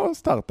כבר לא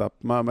סטארט-אפ.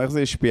 איך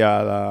זה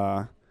השפיע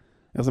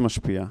איך זה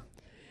משפיע?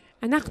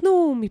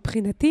 אנחנו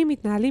מבחינתי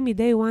מתנהלים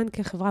מ-day one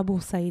כחברה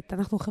בורסאית.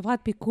 אנחנו חברת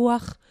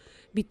פיקוח,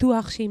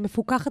 ביטוח שהיא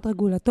מפוקחת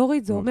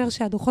רגולטורית, זה אומר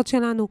שהדוחות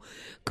שלנו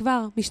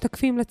כבר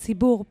משתקפים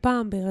לציבור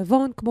פעם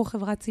ברבעון, כמו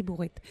חברה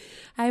ציבורית.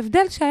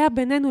 ההבדל שהיה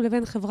בינינו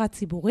לבין חברה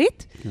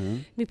ציבורית,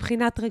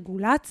 מבחינת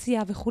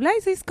רגולציה וכולי,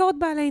 זה עסקאות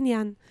בעלי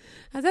עניין.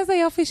 אז איזה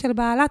יופי של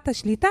בעלת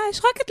השליטה, יש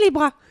רק את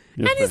ליברה.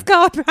 אין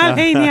עסקאות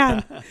בעלי עניין.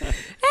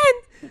 אין.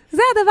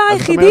 זה הדבר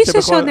היחידי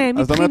ששונה.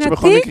 אז זאת אומרת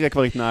שבכל מקרה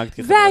כבר התנהגת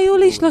כחברה ציבורית. והיו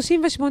לי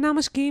 38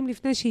 משקיעים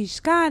לפני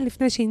שהשקענו,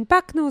 לפני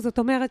שהנפקנו, זאת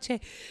אומרת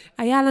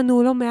שהיה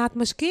לנו לא מעט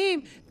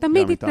משקיעים,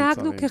 תמיד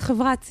התנהגנו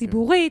כחברה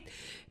ציבורית.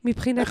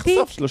 מבחינתי... איך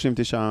סוף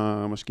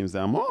 39 משקיעים?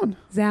 זה המון.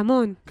 זה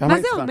המון.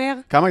 מה זה אומר?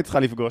 כמה היא צריכה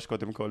לפגוש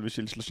קודם כל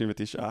בשביל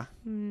 39?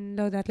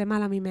 לא יודעת,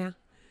 למעלה מ-100.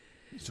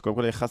 שקודם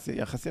כל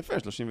יחס יפה,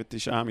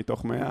 39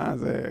 מתוך 100,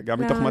 זה גם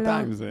מתוך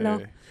 200, זה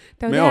מאות.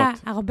 אתה יודע,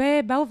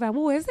 הרבה באו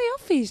ואמרו, איזה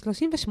יופי,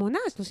 38,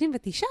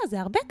 39,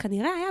 זה הרבה,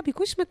 כנראה היה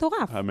ביקוש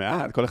מטורף.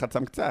 מעט, כל אחד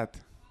שם קצת.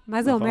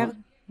 מה זה אומר?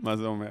 מה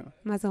זה אומר?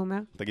 מה זה אומר?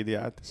 תגידי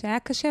את. שהיה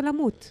קשה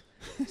למות.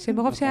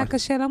 שמרוב שהיה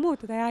קשה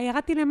למות,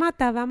 ירדתי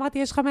למטה ואמרתי,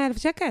 יש לך 100,000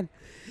 שקל.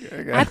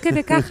 עד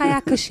כדי כך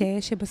היה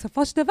קשה,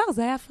 שבסופו של דבר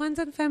זה היה friends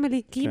and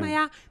family, כי אם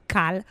היה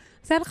קל,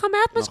 זה היה לך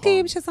מעט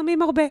משקיעים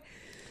ששמים הרבה.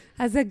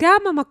 אז זה גם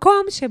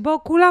המקום שבו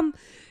כולם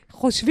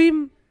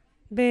חושבים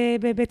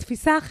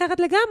בתפיסה אחרת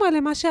לגמרי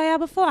למה שהיה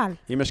בפועל.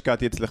 אם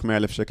השקעתי אצלך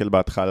 100,000 שקל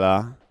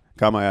בהתחלה,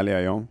 כמה היה לי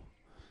היום?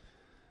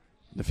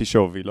 לפי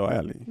שווי, לא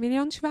היה לי.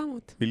 1,700,000.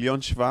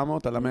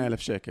 1,700,000 על 100,000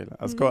 שקל.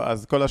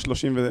 אז כל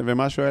ה-30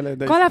 ומשהו האלה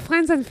די... כל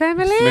ה-friends and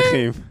family?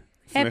 שמחים.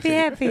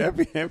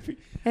 happy.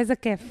 איזה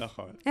כיף.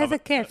 נכון. איזה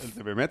כיף.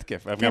 זה באמת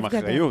כיף. גם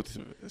אחריות,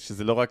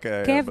 שזה לא רק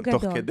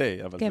תוך כדי,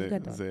 אבל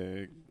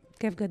זה...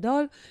 כיף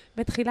גדול.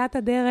 בתחילת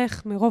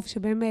הדרך, מרוב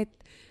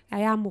שבאמת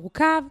היה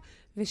מורכב,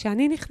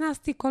 ושאני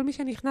נכנסתי, כל מי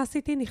שנכנס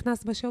איתי,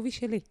 נכנס בשווי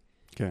שלי.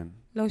 כן.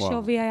 לא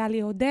שווי היה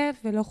לי עודף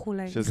ולא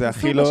חולי. שזה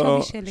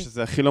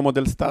הכי לא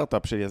מודל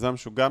סטארט-אפ, של יזם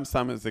שהוא גם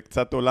שם, זה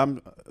קצת עולם,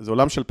 זה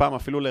עולם של פעם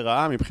אפילו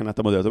לרעה מבחינת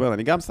המודל. זאת אומרת,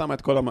 אני גם שמה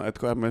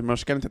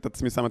משכנת את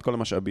עצמי, שמה את כל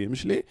המשאבים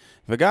שלי,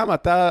 וגם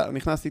אתה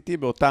נכנס איתי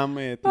באותם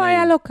תנאים. לא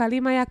היה לא קל,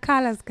 אם היה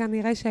קל, אז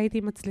כנראה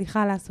שהייתי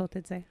מצליחה לעשות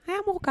את זה. היה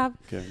מורכב.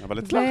 כן, אבל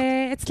הצלחת.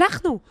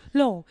 והצלחנו.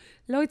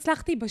 לא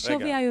הצלחתי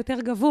בשווי היותר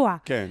גבוה.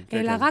 כן.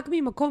 אלא רק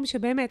ממקום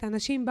שבאמת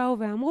אנשים באו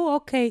ואמרו,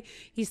 אוקיי,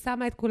 היא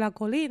שמה את כולה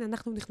קולין,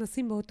 אנחנו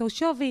נכנסים באותו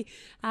שווי.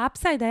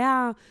 האפסייד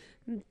היה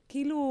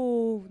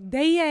כאילו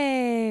די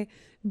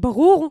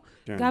ברור,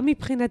 גם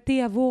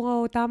מבחינתי עבור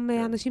אותם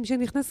אנשים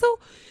שנכנסו,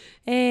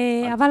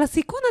 אבל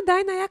הסיכון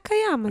עדיין היה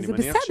קיים, אז זה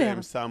בסדר. אני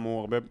מניח שהם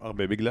שמו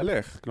הרבה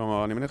בגללך.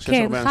 כלומר, אני מניח שיש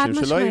הרבה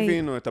אנשים שלא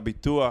הבינו את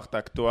הביטוח, את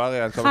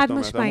האקטואריה, את כל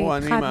מה שאתה אומרת. אמרו,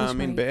 אני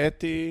מאמין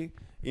באתי,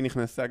 היא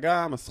נכנסה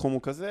גם, הסכום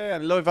הוא כזה,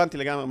 אני לא הבנתי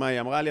לגמרי מה היא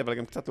אמרה לי, אבל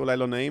גם קצת אולי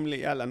לא נעים לי,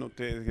 יאללה, נו,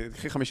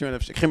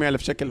 קחי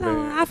 100,000 שקל.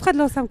 לא, אף אחד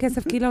לא שם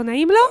כסף כי לא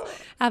נעים לו,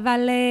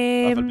 אבל...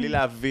 אבל בלי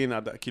להבין,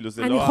 כאילו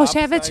זה לא... אני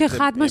חושבת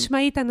שחד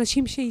משמעית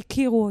אנשים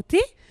שהכירו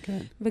אותי,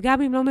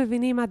 וגם אם לא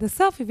מבינים עד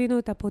הסוף, הבינו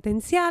את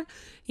הפוטנציאל,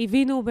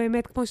 הבינו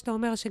באמת, כמו שאתה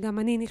אומר, שגם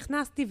אני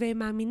נכנסתי והם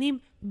מאמינים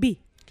בי.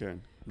 כן.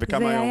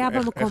 וכמה היום,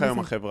 איך היום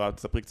החברה,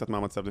 תספרי קצת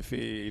מהמצב,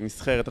 היא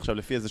נסחרת עכשיו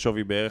לפי איזה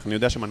שווי בערך, אני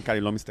יודע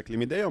שמנכ"לים לא מסתכלים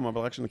מדי יום,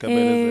 אבל רק שנקבל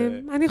איזה...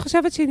 אני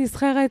חושבת שהיא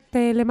נסחרת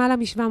למעלה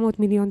מ-700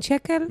 מיליון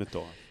שקל.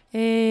 מטורף.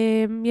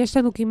 יש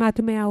לנו כמעט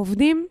 100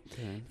 עובדים.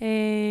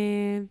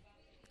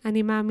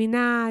 אני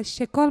מאמינה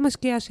שכל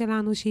משקיע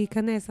שלנו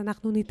שייכנס,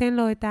 אנחנו ניתן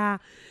לו את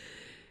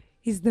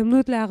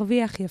הזדמנות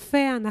להרוויח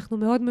יפה, אנחנו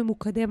מאוד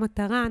ממוקדי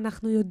מטרה,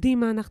 אנחנו יודעים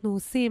מה אנחנו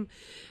עושים,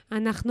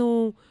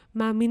 אנחנו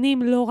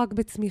מאמינים לא רק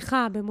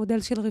בצמיחה,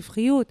 במודל של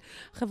רווחיות.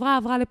 החברה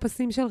עברה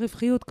לפסים של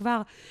רווחיות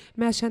כבר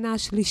מהשנה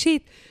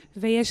השלישית,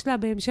 ויש לה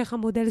בהמשך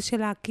המודל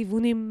שלה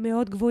כיוונים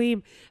מאוד גבוהים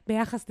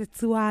ביחס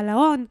לתשואה על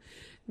ההון,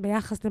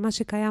 ביחס למה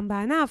שקיים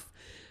בענף,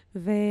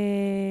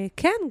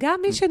 וכן, גם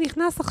מי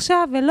שנכנס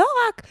עכשיו, ולא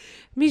רק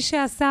מי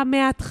שעשה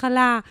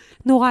מההתחלה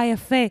נורא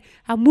יפה,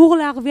 אמור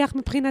להרוויח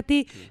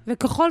מבחינתי,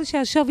 וככל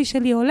שהשווי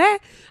שלי עולה,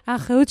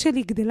 האחריות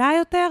שלי גדלה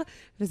יותר,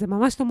 וזה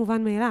ממש לא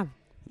מובן מאליו.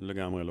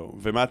 לגמרי לא.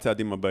 ומה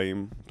הצעדים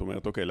הבאים? זאת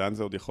אומרת, אוקיי, לאן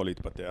זה עוד יכול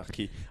להתפתח?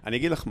 כי אני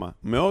אגיד לך מה,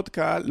 מאוד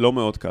קל, לא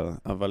מאוד קל,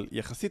 אבל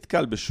יחסית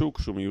קל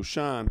בשוק שהוא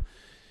מיושן,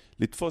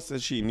 לתפוס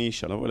איזושהי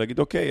נישה, לבוא ולהגיד,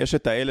 אוקיי, יש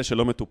את האלה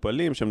שלא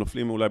מטופלים, שהם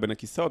נופלים אולי בין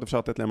הכיסאות, אפשר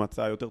לתת להם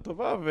הצעה יותר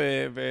טובה,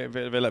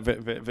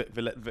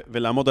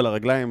 ולעמוד על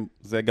הרגליים,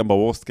 זה גם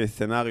ב-worst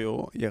case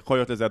scenario, יכול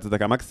להיות לזה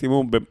הצדקה,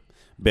 מקסימום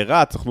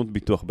ברע, סוכנות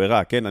ביטוח,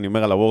 ברע, כן? אני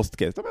אומר על ה-worst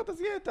case, זאת אומרת,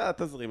 אז יהיה את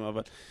התזרים,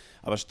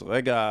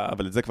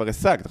 אבל את זה כבר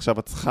השגת, עכשיו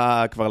את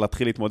צריכה כבר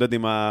להתחיל להתמודד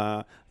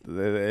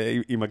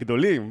עם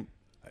הגדולים,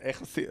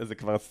 איך עושים? זה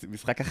כבר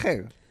משחק אחר.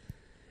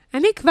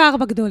 אני כבר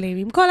בגדולים,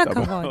 עם כל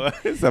הכבוד.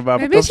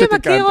 סבבה, ומי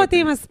שמכיר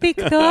אותי מספיק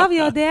טוב,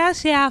 יודע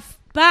שאף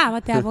פעם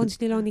התיאבון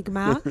שלי לא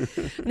נגמר.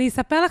 אני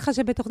אספר לך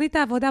שבתוכנית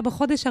העבודה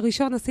בחודש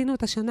הראשון עשינו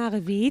את השנה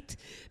הרביעית.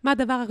 מה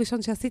הדבר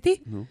הראשון שעשיתי?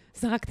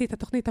 זרקתי את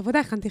התוכנית העבודה,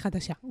 הכנתי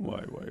חדשה.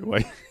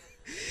 וואי.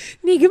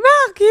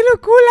 נגמר,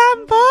 כאילו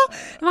כולם פה.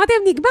 אמרתי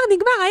להם,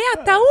 נגמר,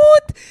 היה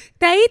טעות,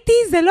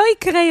 טעיתי, זה לא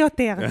יקרה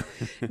יותר.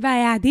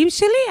 והיעדים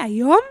שלי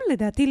היום,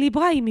 לדעתי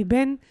ליברה, היא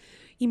מבין...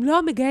 אם לא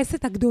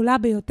המגייסת הגדולה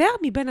ביותר,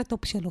 מבין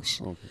הטופ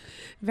 3.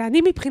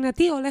 ואני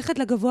מבחינתי הולכת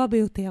לגבוה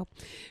ביותר,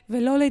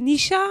 ולא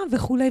לנישה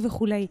וכו'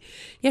 וכו'.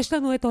 יש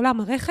לנו את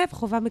עולם הרכב,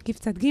 חובה מקיף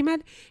צד ג',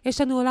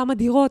 יש לנו עולם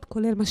הדירות,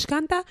 כולל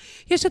משכנתה,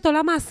 יש את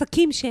עולם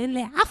העסקים, שאין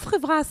לאף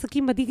חברה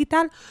עסקים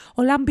בדיגיטל,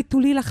 עולם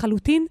ביטולי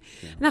לחלוטין.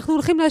 אנחנו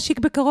הולכים להשיק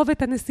בקרוב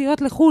את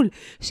הנסיעות לחול,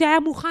 שהיה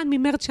מוכן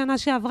ממרץ שנה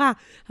שעברה,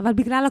 אבל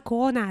בגלל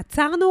הקורונה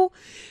עצרנו,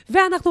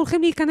 ואנחנו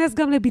הולכים להיכנס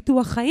גם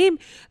לביטוח חיים,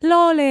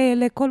 לא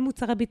לכל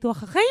מוצרי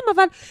ביטוח החיים,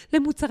 אבל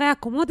למוצרי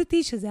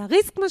הקומודיטי, שזה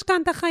הריסק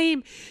משכנתה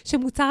חיים,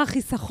 שמוצר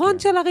החיסכון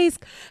של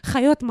הריסק,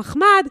 חיות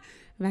מחמד,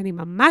 ואני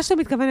ממש לא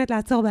מתכוונת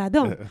לעצור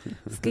באדום.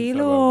 אז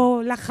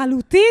כאילו,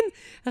 לחלוטין,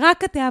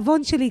 רק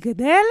התיאבון שלי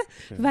גדל,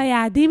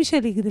 והיעדים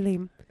שלי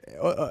גדלים.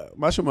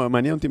 משהו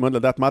מעניין אותי מאוד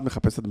לדעת מה את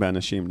מחפשת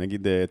באנשים,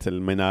 נגיד אצל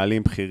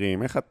מנהלים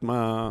בכירים, איך את,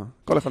 מה,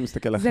 כל אחד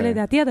מסתכל אחר. זה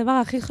לדעתי הדבר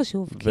הכי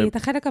חשוב, כי את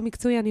החלק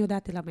המקצועי אני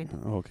יודעת ללמד.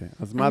 אוקיי,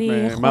 אז מה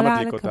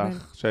מדליק אותך?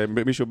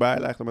 שמישהו בא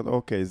אלייך, אתה אומר,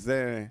 אוקיי,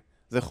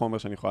 זה חומר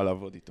שאני יכולה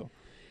לעבוד איתו.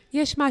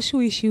 יש משהו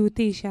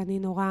אישיותי שאני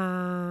נורא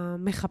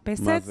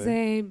מחפשת. מה זה?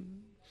 זה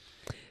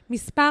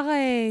מספר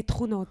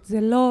תכונות,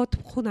 זה לא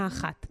תכונה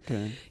אחת.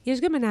 כן.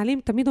 יש גם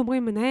מנהלים, תמיד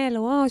אומרים, מנהל,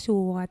 או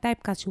שהוא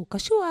הטייפקאסט שהוא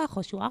קשוח,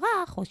 או שהוא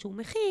ערך, או שהוא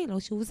מכיל,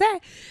 או שהוא זה.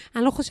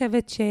 אני לא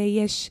חושבת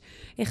שיש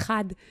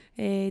אחד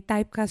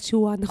טייפקאסט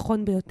שהוא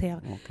הנכון ביותר.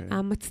 אוקיי.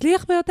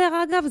 המצליח ביותר,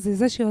 אגב,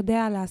 זה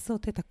שיודע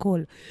לעשות את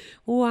הכל.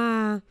 הוא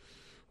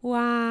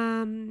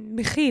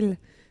המכיל.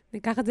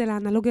 ניקח את זה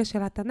לאנלוגיה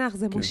של התנ"ך,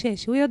 זה משה,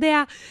 שהוא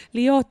יודע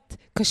להיות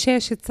קשה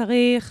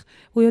שצריך,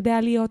 הוא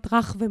יודע להיות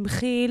רך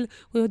ומכיל,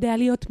 הוא יודע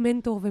להיות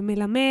מנטור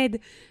ומלמד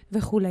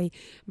וכו'.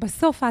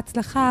 בסוף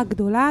ההצלחה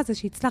הגדולה זה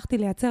שהצלחתי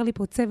לייצר לי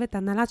פה צוות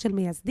הנהלה של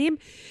מייסדים,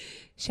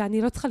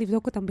 שאני לא צריכה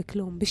לבדוק אותם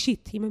בכלום,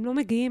 בשיט. אם הם לא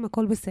מגיעים,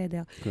 הכל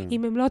בסדר. כן.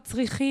 אם הם לא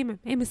צריכים,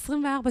 הם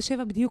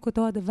 24/7 בדיוק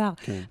אותו הדבר.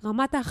 כן.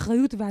 רמת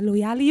האחריות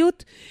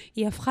והלויאליות,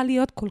 היא הפכה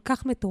להיות כל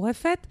כך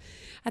מטורפת.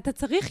 אתה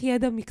צריך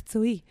ידע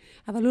מקצועי,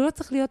 אבל הוא לא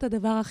צריך להיות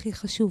הדבר הכי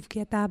חשוב,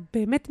 כי אתה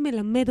באמת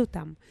מלמד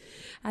אותם.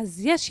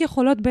 אז יש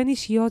יכולות בין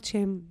אישיות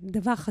שהן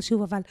דבר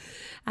חשוב, אבל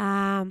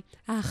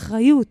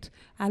האחריות,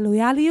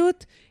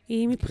 הלויאליות,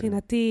 היא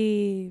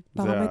מבחינתי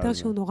פרמטר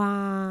שהוא נורא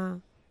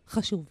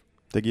חשוב.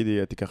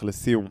 תגידי, תיקח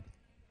לסיום.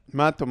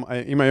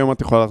 אם היום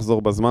את יכולה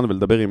לחזור בזמן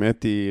ולדבר עם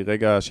אתי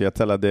רגע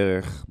שיצא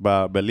לדרך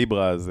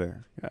בליברה הזה,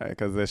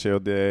 כזה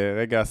שעוד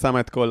רגע שמה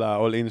את כל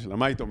ה-all in שלה,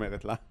 מה היית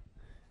אומרת לה?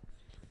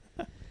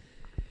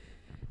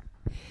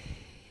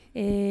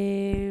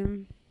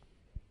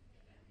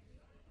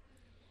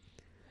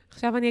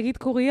 עכשיו אני אגיד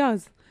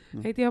קוריוז.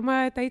 הייתי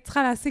אומרת, היית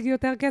צריכה להשיג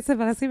יותר כסף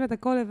ולשים את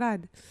הכל לבד.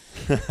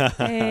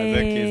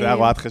 זה היה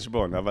רואת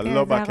חשבון, אבל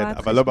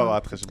לא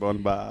ברואת חשבון,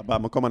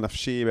 במקום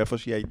הנפשי, באיפה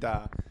שהיא הייתה.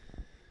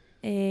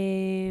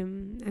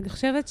 אני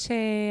חושבת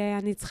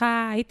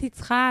הייתי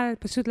צריכה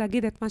פשוט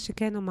להגיד את מה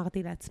שכן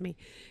אמרתי לעצמי.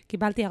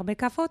 קיבלתי הרבה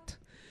כפות,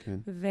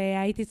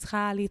 והייתי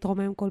צריכה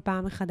להתרומם כל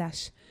פעם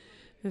מחדש.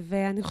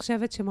 ואני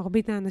חושבת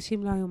שמרבית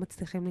האנשים לא היו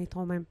מצליחים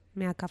להתרומם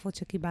מהכפות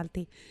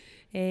שקיבלתי.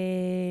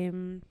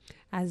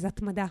 אז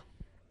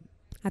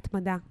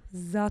התמדה.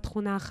 זו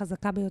התכונה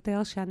החזקה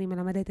ביותר שאני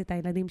מלמדת את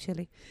הילדים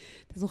שלי.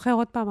 אתה זוכר,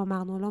 עוד פעם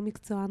אמרנו, לא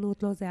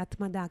מקצוענות, לא זה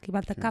התמדה.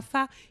 קיבלת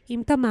כפה,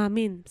 אם אתה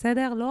מאמין,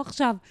 בסדר? לא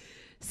עכשיו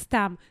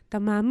סתם. אתה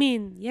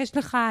מאמין, יש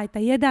לך את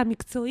הידע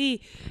המקצועי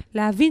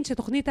להבין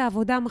שתוכנית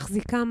העבודה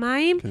מחזיקה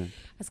מים,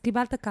 אז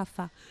קיבלת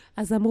כפה.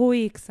 אז אמרו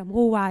X,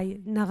 אמרו Y,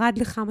 נרד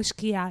לך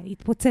משקיע,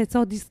 התפוצץ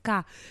עוד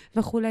עסקה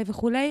וכו'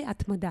 וכו',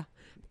 התמדה.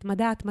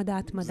 התמדה.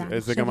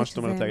 זה גם מה שאת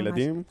אומרת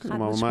לילדים?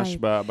 ממש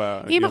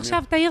אם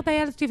עכשיו תעיר את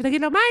הילד שלי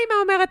ותגיד לו, מה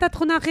אמא אומרת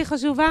התכונה הכי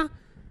חשובה?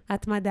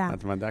 התמדה.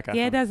 התמדה ככה.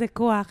 ידע זה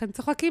כוח. הם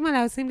צוחקים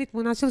עליי, עושים לי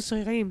תמונה של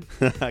שרירים.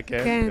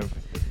 כן.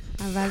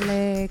 אבל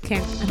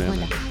כן,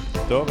 התמדה.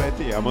 טוב,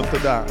 אתי, המון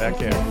תודה, היה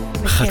כיף.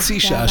 חצי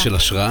שעה של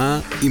השראה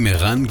עם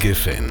ערן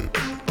גפן.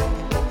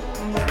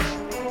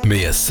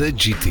 מייסד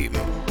GTים,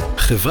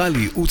 חברה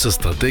לייעוץ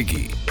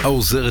אסטרטגי,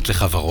 העוזרת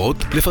לחברות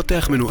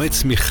לפתח מנועי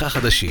צמיחה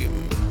חדשים.